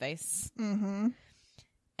that man's face. And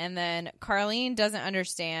then Carlene doesn't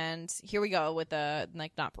understand. Here we go with the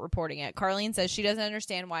like not reporting it. Carlene says she doesn't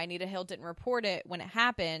understand why Anita Hill didn't report it when it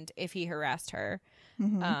happened if he harassed her.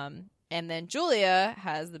 And then Julia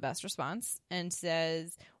has the best response and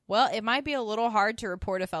says, well, it might be a little hard to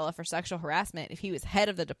report a fella for sexual harassment if he was head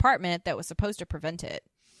of the department that was supposed to prevent it.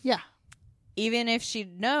 Yeah. Even if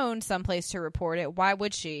she'd known someplace to report it, why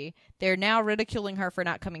would she? They're now ridiculing her for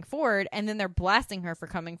not coming forward, and then they're blasting her for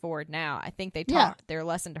coming forward now. I think they taught their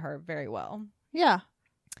lesson to her very well. Yeah.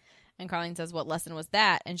 And Carlene says, what lesson was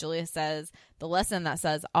that? And Julia says, the lesson that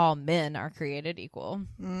says all men are created equal.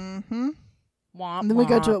 Womp, and then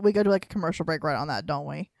womp. we go to like a commercial break right on that, don't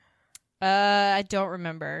we? I don't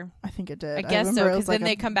remember. I think it did. I guess so, because then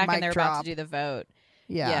they come back and they're drop. about to do the vote.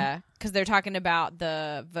 Yeah. Because they're talking about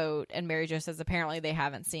the vote, and Mary Jo says apparently they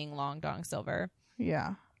haven't seen Long Dong Silver.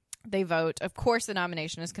 Yeah. They vote. Of course, the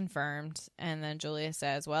nomination is confirmed. And then Julia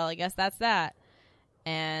says, well, I guess that's that.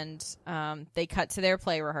 And they cut to their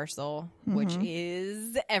play rehearsal, which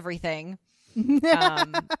is everything.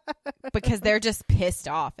 Because they're just pissed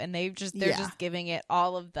off, and they're just giving it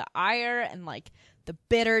all of the ire and like the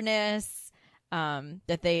bitterness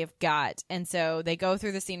that they've got. And so they go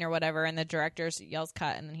through the scene or whatever, and the director yells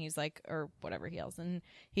cut, and then he's like, or whatever he yells, and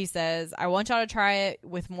he says, I want y'all to try it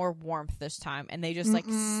with more warmth this time. And they just like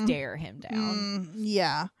stare him down.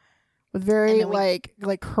 Yeah. With very like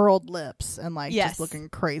curled lips and like just looking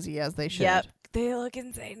crazy as they should. Yep. They look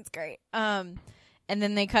insane. It's great. And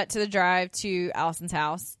then they cut to the drive to Allison's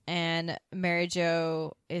house, and Mary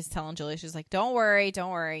Jo is telling Julia, she's like, don't worry.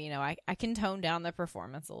 You know, I can tone down the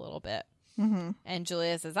performance a little bit. And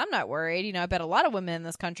Julia says, I'm not worried. You know, I bet a lot of women in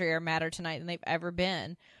this country are madder tonight than they've ever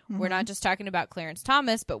been. We're not just talking about Clarence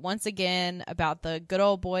Thomas, but once again about the Good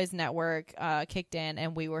Old Boys Network kicked in,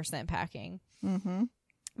 and we were sent packing.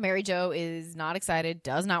 Mary Jo is not excited,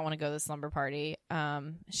 does not want to go to the slumber party.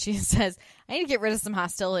 She says, I need to get rid of some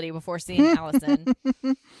hostility before seeing Allison.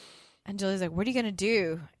 And Julia's like, what are you going to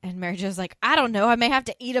do? And Mary Jo's like, I don't know. I may have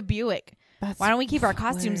to eat a Buick. Why don't we keep our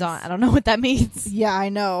costumes on? I don't know what that means. Yeah, I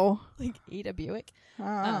know. Like, eat a Buick.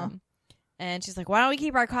 And she's like, why don't we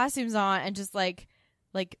keep our costumes on and just like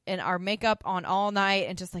and our makeup on all night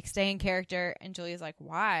and just like stay in character? And Julia's like,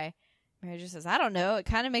 why? Mary Jo says, I don't know. It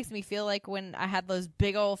kind of makes me feel like when I had those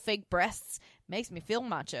big old fake breasts. It makes me feel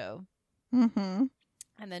macho. And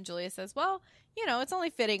then Julia says, well, you know, it's only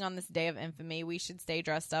fitting on this day of infamy. We should stay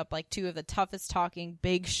dressed up like two of the toughest talking,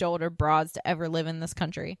 big shoulder broads to ever live in this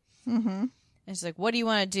country. And she's like, what do you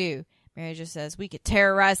want to do? Mary Jo says, we could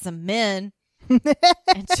terrorize some men. And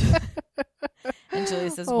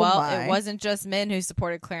Julia says, it wasn't just men who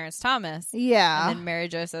supported Clarence Thomas. Yeah. And then Mary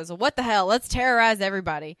Jo says, well, what the hell? Let's terrorize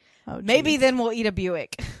everybody. Maybe then we'll eat a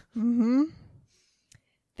Buick. Then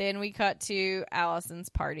we cut to Allison's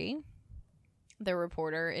party. The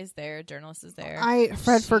reporter is there. Journalist is there.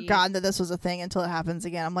 Fred forgotten that this was a thing until it happens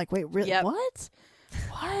again. I'm like, wait, really? What?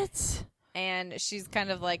 and she's kind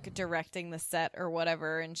of like directing the set or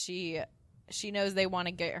whatever, and she knows they want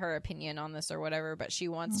to get her opinion on this or whatever, but she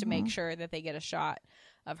wants to make sure that they get a shot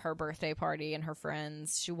of her birthday party and her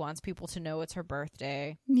friends. She wants people to know it's her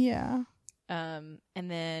birthday. Yeah. And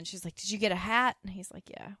then she's like, "Did you get a hat?" And he's like,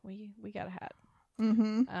 "Yeah, we got a hat,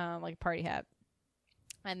 like a party hat."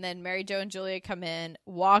 And then Mary Jo and Julia come in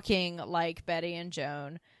walking like Betty and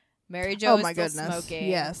Joan. Mary Jo is still smoking.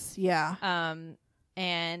 Yes, yeah.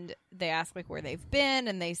 And they ask like where they've been,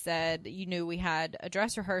 and they said, "You knew we had a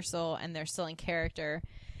dress rehearsal," and they're still in character.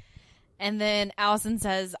 And then Allison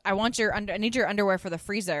says, I need your underwear for the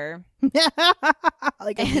freezer."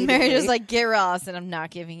 And Mary Jo's like, "Get real, Allison, I'm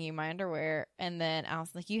not giving you my underwear." And then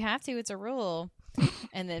Allison's like, "You have to, it's a rule."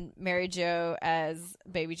 And then Mary Jo as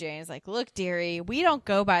Baby Jane is like, "Look, dearie, we don't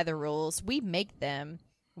go by the rules, we make them.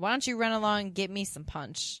 Why don't you run along and get me some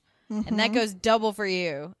punch?" And that goes double for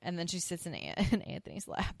you. And then she sits in Anthony's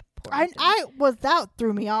lap. That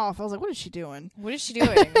threw me off. I was like, what is she doing? What is she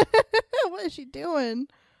doing? What is she doing?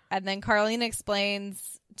 And then Carlene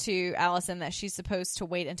explains to Allison that she's supposed to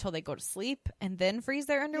wait until they go to sleep and then freeze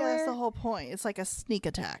their underwear. Yeah, that's the whole point. It's like a sneak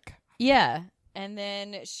attack. Yeah. And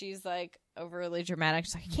then she's like overly dramatic.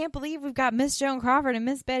 She's like, "I can't believe we've got Miss Joan Crawford and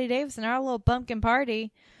Miss Betty Davis in our little bumpkin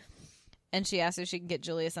party." And she asks if she can get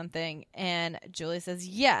Julia something. And Julia says,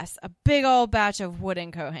 yes, a big old batch of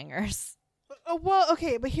wooden coat hangers. Well,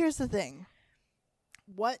 okay, but here's the thing.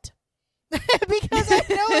 What? Because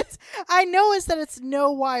I know it's that it's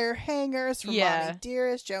no wire hangers from Mommy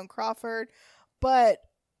Dearest, Joan Crawford. But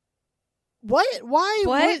what? Why?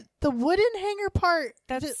 What? The wooden hanger part?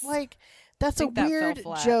 That's a weird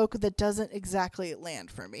joke that doesn't exactly land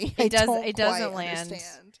for me. It doesn't land.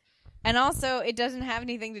 Understand. And also, it doesn't have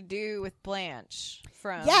anything to do with Blanche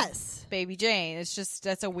from Baby Jane. It's just,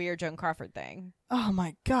 that's a weird Joan Crawford thing. Oh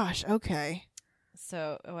my gosh, okay.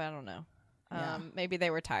 So, I don't know. Maybe they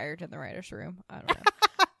were tired in the writer's room. I don't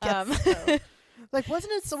know. So. Like,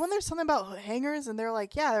 wasn't it, so when there's something about hangers, and they're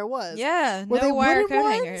like, yeah, there was. Yeah, were they wire wooden coat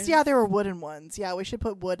ones? hangers. Yeah, they were wooden ones. Yeah, we should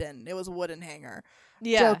put wooden. It was a wooden hanger.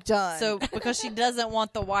 Yeah. Joke done. So, because she doesn't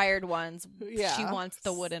want the wired ones, she wants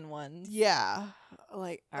the wooden ones. Yeah.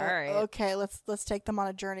 Like, all right. Okay, let's take them on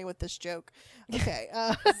a journey with this joke. Okay.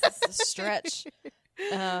 This is a stretch.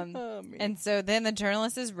 And so then the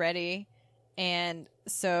journalist is ready, and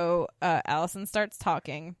so Allison starts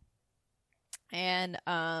talking, and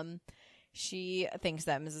she thinks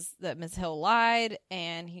that Ms. Hill lied,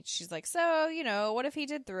 and she's like, so, what if he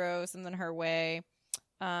did throw something her way?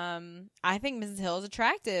 I think Mrs. Hill is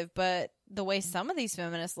attractive, but the way some of these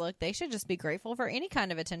feminists look, they should just be grateful for any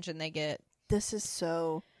kind of attention they get. This is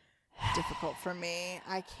so difficult for me.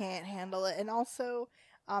 I can't handle it. And also,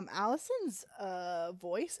 Allison's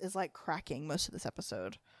voice is like cracking most of this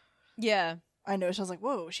episode. Yeah. I know. So I was like,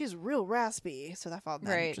 whoa, she's real raspy. So I found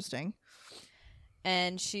that interesting.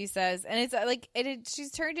 And she says, and it's like,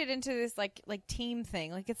 she's turned it into this like team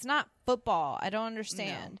thing. Like, it's not football. I don't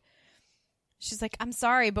understand. No. She's like, I'm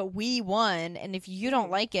sorry, but we won, and if you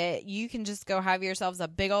don't like it, you can just go have yourselves a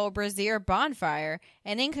big old brazier bonfire.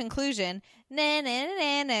 And in conclusion,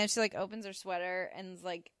 she like opens her sweater and is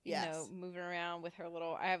like, moving around with her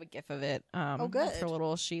little. I have a gif of it. Good. With her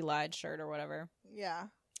little She Lied shirt or whatever. Yeah.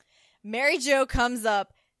 Mary Jo comes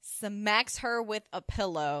up, smacks her with a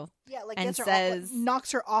pillow. Yeah, like and says,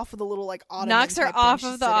 knocks her off of the little like ottoman. Knocks her off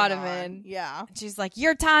of the ottoman. On. Yeah. She's like,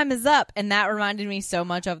 your time is up. And that reminded me so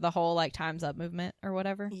much of the whole like time's up movement or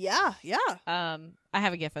whatever. Yeah, yeah. I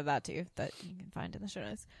have a gif of that too that you can find in the show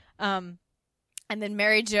notes. And then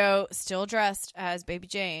Mary Jo, still dressed as Baby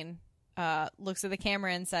Jane, looks at the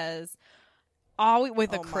camera and says,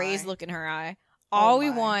 with a crazed look in her eye, all we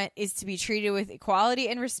want is to be treated with equality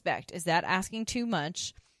and respect. Is that asking too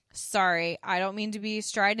much? Sorry, I don't mean to be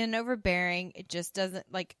strident and overbearing. It just doesn't,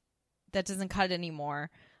 that doesn't cut it anymore.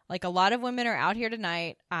 Like, a lot of women are out here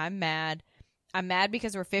tonight. I'm mad. I'm mad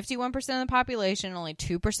because we're 51% of the population, only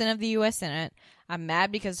 2% of the U.S. Senate. I'm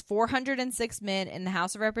mad because 406 men in the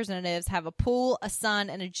House of Representatives have a pool, a sun,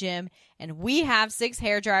 and a gym, and we have 6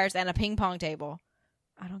 hair dryers and a ping pong table.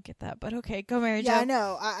 I don't get that, but okay, go Mary Jo. Yeah, I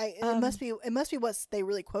know. It must be what they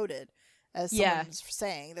really quoted. As someone's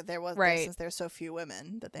saying that there was since there's so few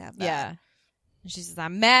women that they have that. Yeah. And she says,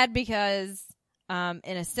 I'm mad because in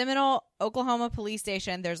a Seminole, Oklahoma police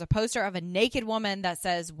station, there's a poster of a naked woman that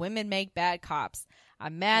says women make bad cops.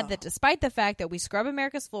 I'm mad that despite the fact that we scrub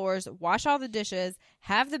America's floors, wash all the dishes,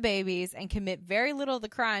 have the babies, and commit very little of the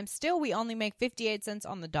crime, still we only make 58 cents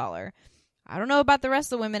on the dollar. I don't know about the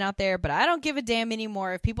rest of the women out there, but I don't give a damn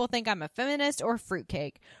anymore if people think I'm a feminist or a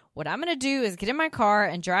fruitcake. What I'm going to do is get in my car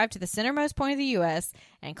and drive to the centermost point of the U.S.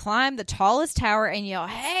 and climb the tallest tower and yell,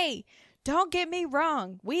 hey, don't get me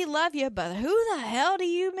wrong. We love you, but who the hell do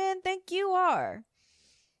you men think you are?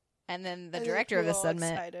 And then the director of the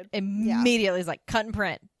segment immediately is like, cut and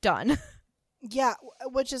print. Done. Yeah,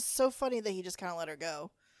 which is so funny that he just kind of let her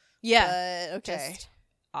go. Yeah. But, okay. Just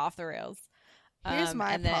off the rails. Here's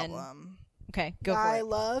my problem. Okay, go for it. I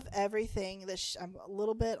love everything that I'm a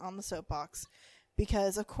little bit on the soapbox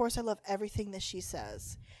because, of course, I love everything that she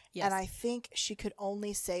says. Yes. And I think she could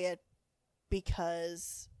only say it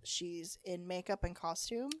because she's in makeup and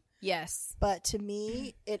costume. Yes. But to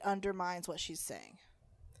me, it undermines what she's saying.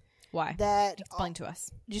 Why? Explain to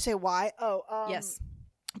us. Did you say why? Oh, yes.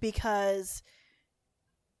 Because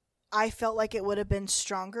I felt like it would have been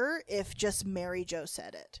stronger if just Mary Jo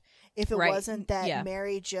said it. If it wasn't that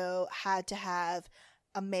Mary Jo had to have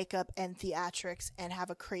a makeup and theatrics and have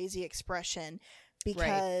a crazy expression,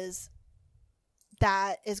 because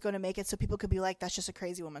that is going to make it so people could be like, that's just a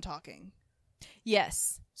crazy woman talking.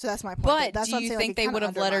 Yes. So that's my point. But that's do you think they would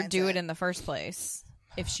have let her do it in the first place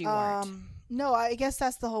if she weren't? No, I guess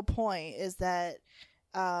that's the whole point, is that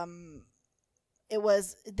it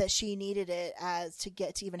was that she needed it as to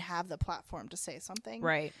get to even have the platform to say something.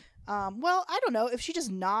 Right. Well, I don't know if she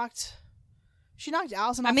just knocked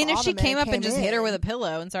Allison off. I mean, if she came up and just hit her with a a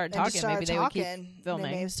pillow and started talking, maybe they would keep filming.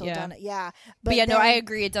 They may have still done it. Yeah. But yeah, no, I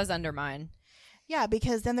agree. It does undermine. Yeah,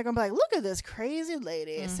 because then they're going to be like, look at this crazy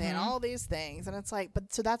lady saying all these things. And it's like,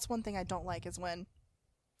 but so that's one thing I don't like, is when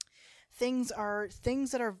things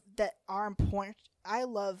that are important. I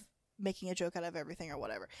love making a joke out of everything or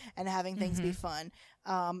whatever and having things be fun.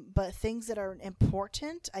 But things that are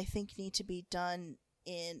important, I think, need to be done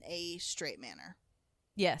in a straight manner.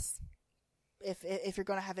 Yes. If you're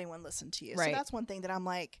going to have anyone listen to you. Right. So that's one thing that I'm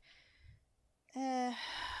like,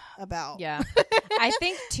 about. Yeah. I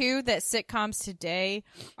think too that sitcoms today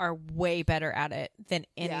are way better at it than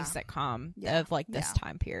any sitcom of like this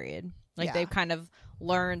time period. Like they've kind of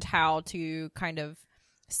learned how to kind of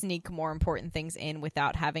sneak more important things in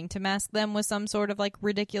without having to mask them with some sort of like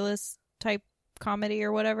ridiculous type comedy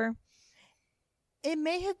or whatever. It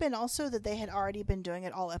may have been also that they had already been doing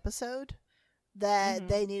it all episode, that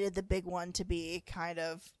they needed the big one to be kind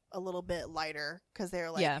of a little bit lighter because they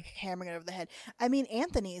were like hammering it over the head. I mean,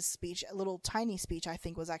 Anthony's speech, a little tiny speech, I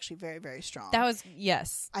think was actually very, very strong. That was,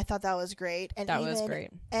 yes. I thought that was great. And that was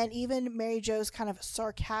great. And even Mary Jo's kind of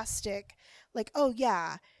sarcastic, like, oh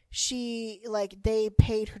yeah, she, like, they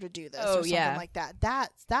paid her to do this or something like that.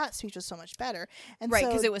 That speech was so much better. And right,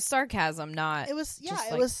 because it was sarcasm, not it was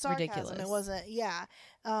just, it was sarcasm. Ridiculous. It wasn't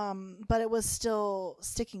but it was still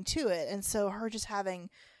sticking to it. And so her just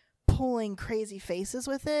pulling crazy faces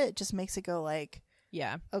with it just makes it go like,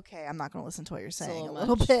 okay, I'm not going to listen to what you're saying a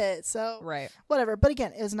little bit. So whatever. But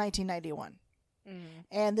again, it was 1991.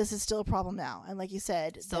 And this is still a problem now. And like you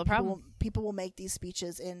said, still a problem. People will make these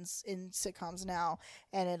speeches in sitcoms now,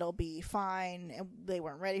 and it'll be fine. And they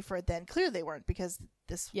weren't ready for it then. Clearly they weren't, because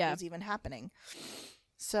this was even happening.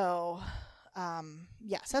 So,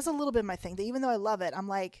 yes, that's a little bit my thing. That even though I love it, I'm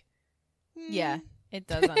like, it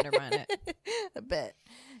does undermine it a bit.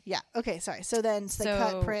 Yeah. Okay. Sorry. So then the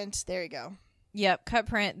cut print. There you go. Yep. Cut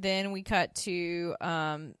print. Then we cut to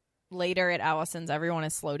later at Allison's. Everyone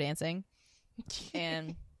is slow dancing.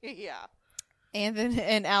 And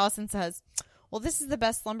and Allison says, well, this is the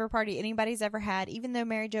best slumber party anybody's ever had, even though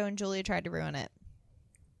Mary Jo and Julia tried to ruin it.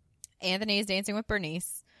 Anthony is dancing with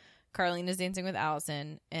Bernice, Carlene is dancing with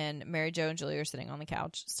Allison, and Mary Jo and Julia are sitting on the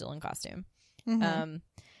couch still in costume.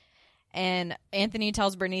 And Anthony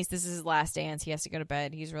tells Bernice this is his last dance. He has to go to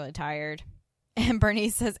bed. He's really tired. And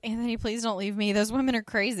Bernice says, Anthony, please don't leave me. Those women are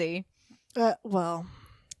crazy. Well.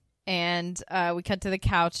 And we cut to the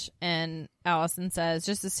couch, and Allison says,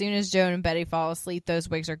 just as soon as Joan and Betty fall asleep, those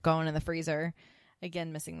wigs are going in the freezer.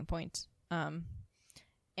 Again, missing the point.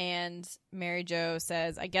 And Mary Jo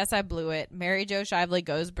says, I guess I blew it. Mary Jo Shively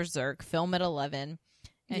goes berserk. Film at 11.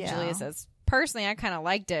 And Julia says, personally, I kind of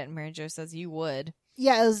liked it. And Mary Jo says, you would.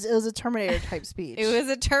 Yeah, it was a Terminator type speech. It was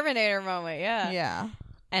a Terminator moment, Yeah.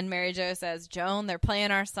 And Mary Jo says, Joan, they're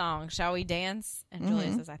playing our song. Shall we dance? And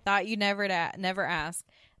Julia says, I thought you never ask.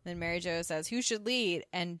 Then Mary Jo says, who should lead?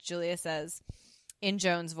 And Julia says, in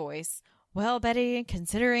Joan's voice, well, Betty,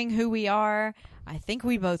 considering who we are, I think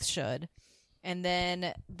we both should. And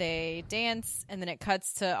then they dance, and then it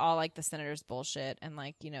cuts to all, like, the senator's bullshit and,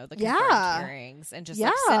 like, you know, the confirmed hearings. And just,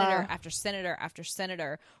 like, senator after senator after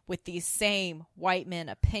senator with these same white men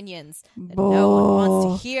opinions that no one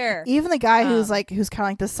wants to hear. Even the guy who's kind of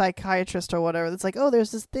like the psychiatrist or whatever, that's like, oh,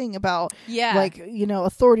 there's this thing about, like, you know,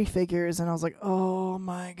 authority figures. And I was like, oh,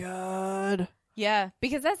 my God. Yeah,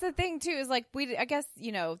 because that's the thing, too, is, like, I guess,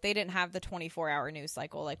 you know, they didn't have the 24-hour news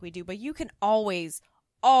cycle like we do, but you can always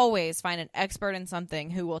always find an expert in something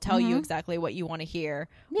who will tell you exactly what you want to hear.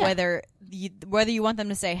 Yeah. Whether you want them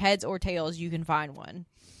to say heads or tails, you can find one.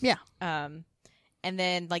 Yeah. And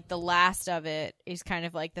then like the last of it is kind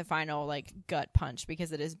of like the final like gut punch,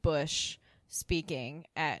 because it is Bush speaking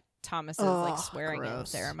at Thomas's like swearing in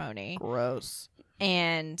ceremony. Gross.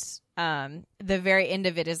 And the very end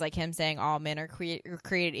of it is like him saying all men are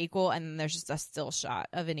created equal, and then there's just a still shot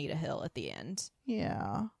of Anita Hill at the end.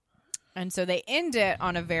 Yeah. And so they end it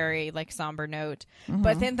on a very like somber note,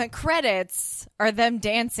 but then the credits are them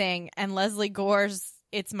dancing and Leslie Gore's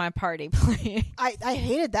 "It's My Party" playing. I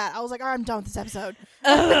hated that. I was like, all right, I'm done with this episode.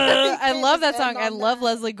 I love that song. I love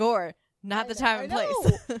Leslie Gore. Not the time and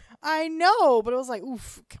place. I know, but it was like,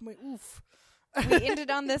 oof. Can we, oof. We ended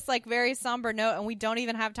on this like very somber note, and we don't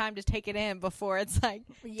even have time to take it in before it's like,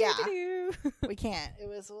 yeah, we can't. It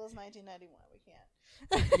was 1991. We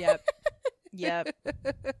can't. Yep. It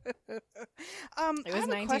was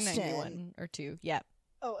 1991 or 2. Yep.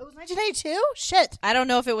 Oh, it was 1992? Shit. I don't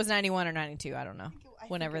know if it was 91 or 92. I don't know.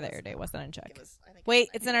 Whenever the air date was, then I check. Wait,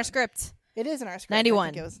 it's in our script. It is in our script.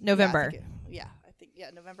 91. November.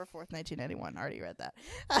 November 4th, 1991. Already read that.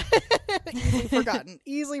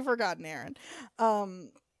 Easily forgotten, Aaron.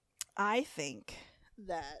 I think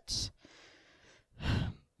that...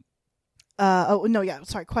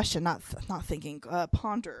 question, not thinking.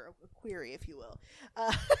 Ponder, a query, if you will.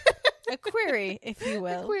 A query, if you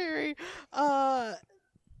will. A query. I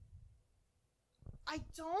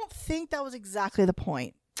don't think that was exactly the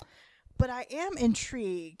point, but I am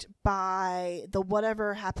intrigued by the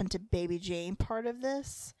whatever happened to Baby Jane part of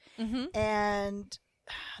this. And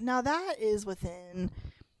now that is within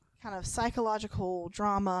kind of psychological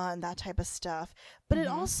drama and that type of stuff, but it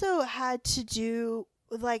also had to do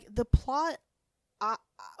with like the plot.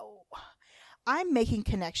 I'm making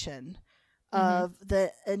connection of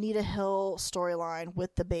the Anita Hill storyline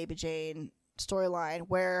with the Baby Jane storyline,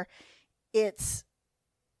 where it's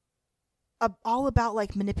all about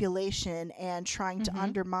like manipulation and trying to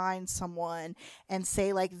undermine someone and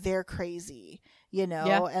say like they're crazy, you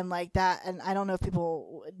know, and like that. And I don't know if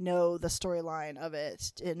people know the storyline of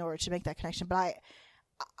it in order to make that connection, but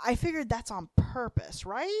I figured that's on purpose,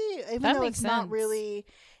 right? Even though it's not really,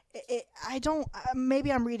 I don't,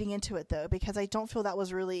 maybe I'm reading into it though, because I don't feel that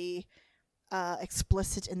was really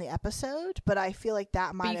explicit in the episode, but I feel like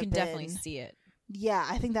that might have been. You can definitely see it. Yeah,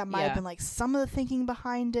 I think that might have been like some of the thinking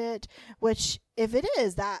behind it, which if it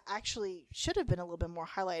is, that actually should have been a little bit more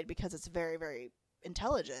highlighted because it's very, very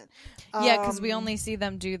intelligent. Yeah, because we only see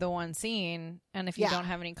them do the one scene, and if you don't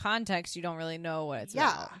have any context, you don't really know what it's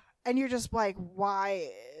about. And you're just like, why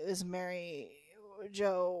is Mary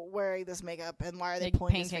Jo wearing this makeup, and why are they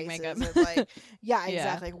pulling his faces? Makeup. It's like,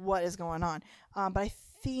 exactly. Like, what is going on? But I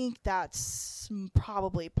think that's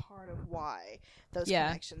probably part of why those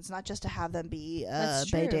connections, not just to have them be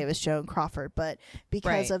Bette Davis, Joan Crawford, but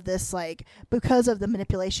because of this, like, because of the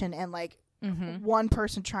manipulation and like one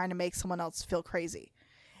person trying to make someone else feel crazy.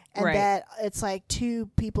 And that it's like two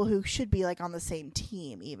people who should be like on the same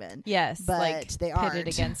team even. Yes. But like they aren't. Pitted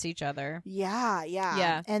against each other.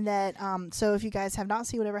 Yeah. And that, so if you guys have not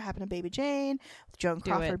seen whatever happened to Baby Jane, Joan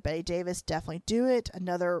Crawford, Bette Davis, definitely do it.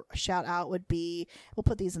 Another shout out would be, we'll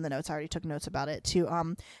put these in the notes. I already took notes about it,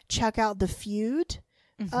 to check out the Feud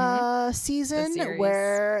season,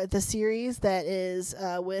 where the series that is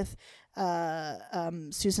with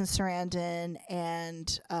Susan Sarandon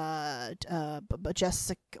and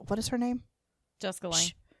Jessica, what is her name? Jessica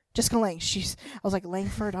Lange. Jessica Lange. I was like,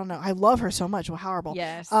 Langford, I don't know. I love her so much. Well, horrible.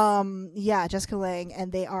 Yes. Jessica Lange,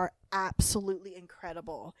 and they are absolutely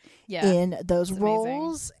incredible in those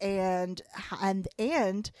roles. And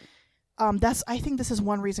that's, I think this is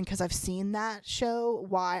one reason, because I've seen that show,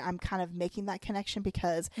 why I'm kind of making that connection,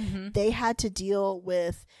 because they had to deal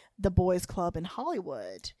with the boys club in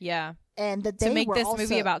Hollywood. Yeah. And that they to make were this also,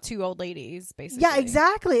 movie about two old ladies, basically. Yeah,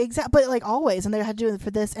 exactly. But like always, and they had to do it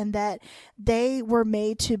for this, and that they were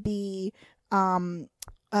made to be put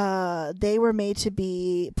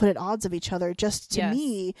at odds of each other, just to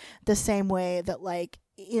me, the same way that like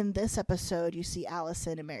in this episode you see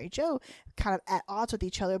Allison and Mary Jo kind of at odds with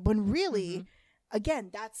each other, when really again,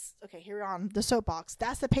 that's okay, here on the soapbox,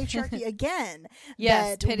 that's the patriarchy again.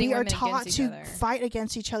 Yes, that we are taught to fight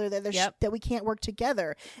against each other, that that we can't work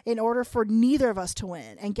together in order for neither of us to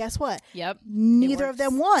win. And guess what? Neither of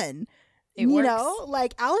them won. You know,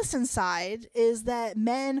 like Allison's side is that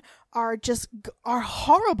men are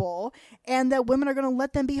horrible, and that women are going to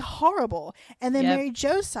let them be horrible. And then Mary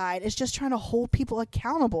Jo's side is just trying to hold people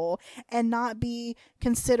accountable and not be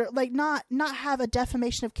considered, like not have a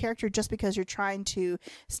defamation of character just because you're trying to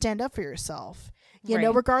stand up for yourself. you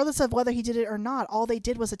know, regardless of whether he did it or not. All they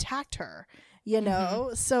did was attacked her, you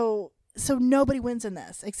know. So nobody wins in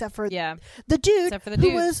this except for the dude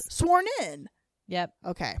who was sworn in. Yep.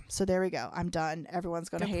 Okay, so there we go. I'm done. Everyone's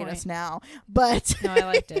going to hate us now. But no, I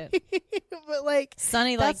liked it. But like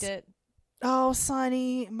Sunny liked it. Oh,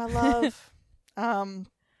 Sunny, my love.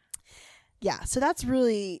 Yeah, so that's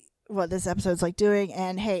really what this episode's like doing.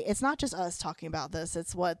 And hey, it's not just us talking about this.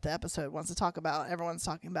 It's what the episode wants to talk about. Everyone's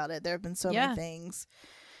talking about it. There have been so many things.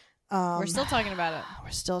 We're still talking about it. We're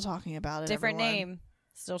still talking about it. Different name.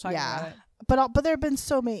 Still talking about it. But there have been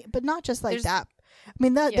so many, but not just like that. I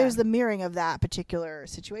mean, there's the mirroring of that particular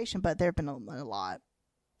situation, but there have been a lot.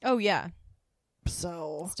 Oh, yeah.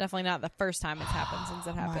 So it's definitely not the first time it's happened since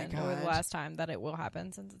it happened, or the last time that it will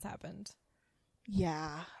happen since it's happened.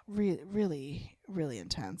 Yeah, really, really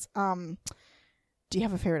intense. Do you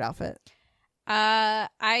have a favorite outfit?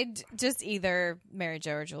 I'd just either Mary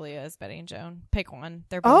Jo or Julia as Betty and Joan. Pick one.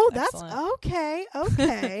 They're both excellent. That's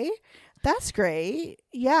okay. That's great.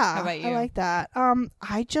 Yeah. How about you? I like that.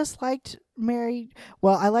 I just liked Mary.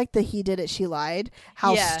 Well, I like the he did it, she lied.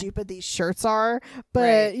 How stupid these shirts are.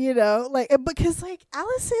 But, you know, like, because like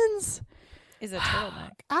Allison's is a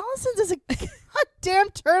turtleneck. Allison's is a goddamn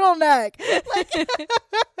turtleneck. Like,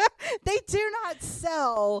 they do not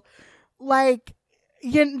sell, like,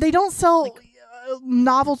 they don't sell like,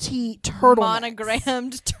 novelty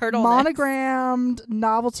turtlenecks. Monogrammed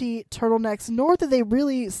novelty turtlenecks, nor do they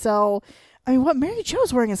really sell. I mean, what Mary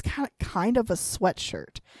Jo's wearing is kind of a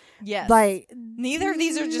sweatshirt. Yes. Like, neither of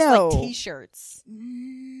these are just like t-shirts.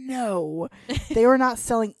 No. They were not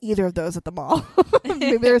selling either of those at the mall.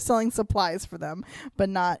 Maybe they were selling supplies for them, but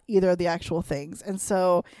not either of the actual things. And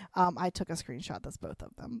so I took a screenshot that's both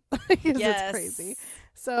of them. Because it's crazy.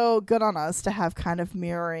 So good on us to have kind of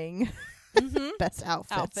mirroring best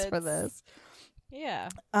outfits for this. Yeah.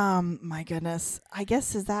 My goodness. I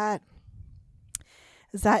guess is that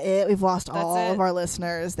it? We've lost all of our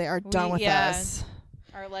listeners. They are done with us.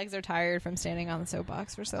 Our legs are tired from standing on the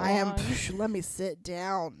soapbox for so long. I am. Let me sit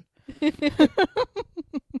down.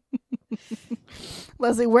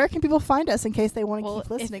 Leslie, where can people find us in case they want to keep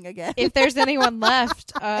listening again? If there's anyone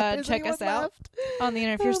left, check us out on the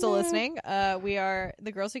internet if you're still listening. We are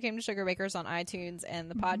The Girls Who Came to Sugar Bakers on iTunes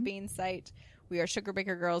and the Podbean site. We are Sugar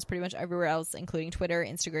Baker Girls pretty much everywhere else, including Twitter,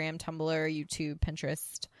 Instagram, Tumblr, YouTube,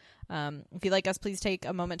 Pinterest. If you like us, please take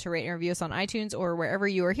a moment to rate and review us on iTunes or wherever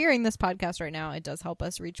you are hearing this podcast right now. It does help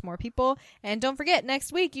us reach more people. And don't forget,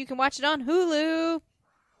 next week you can watch it on Hulu.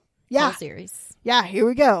 Yeah. Full series. Yeah, here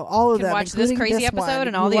we go. All of them. Watch this crazy episode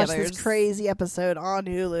and all the others. This crazy episode on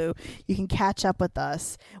Hulu. You can catch up with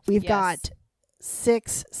us. We've got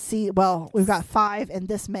 5 and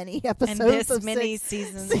this many episodes. And this many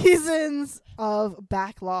seasons of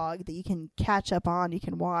backlog that you can catch up on. You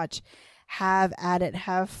can watch. Have at it,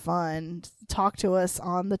 have fun, talk to us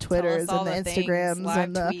on the Twitters and the Instagrams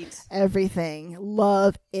and the everything.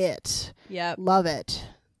 Love it. Yep. Love it.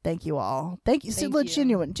 Thank you all. Thank you.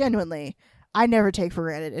 Genuinely. I never take for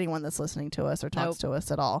granted anyone that's listening to us or talks to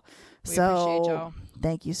us at all. We appreciate y'all.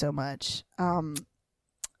 Thank you so much.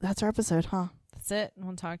 That's our episode, huh? That's it.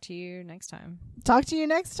 We'll talk to you next time.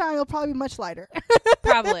 It'll probably be much lighter.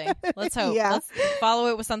 Probably. Let's hope. Yeah. Let's follow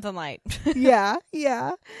it with something light. Yeah.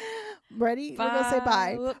 Ready? Bye. We're gonna say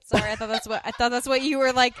bye. Oops, sorry. I thought that's what you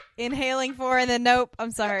were like inhaling for, and then nope.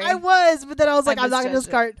 I'm sorry. I was, but then I was like, I'm not gonna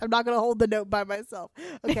discard. I'm not gonna hold the note by myself.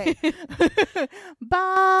 Okay.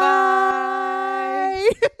 Bye.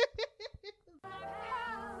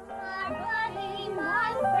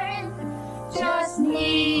 Just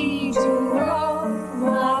need to grow,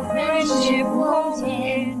 our friendship won't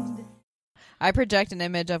end. I project an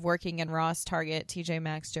image of working in Ross, Target, TJ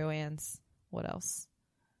Maxx, Joann's. What else?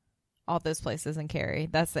 All those places in Cary.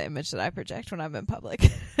 That's the image that I project when I'm in public.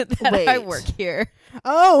 I work here.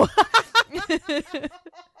 Oh. Because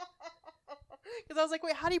I was like,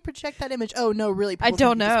 wait, how do you project that image? Oh, no, really? I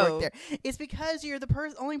don't know. Work there. It's because you're the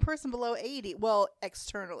only person below 80. Well,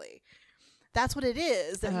 externally. That's what it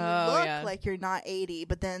is. That you look like you're not 80,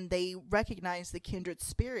 but then they recognize the kindred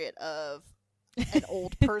spirit of an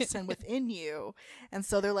old person within you. And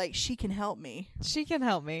so they're like, she can help me. She can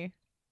help me.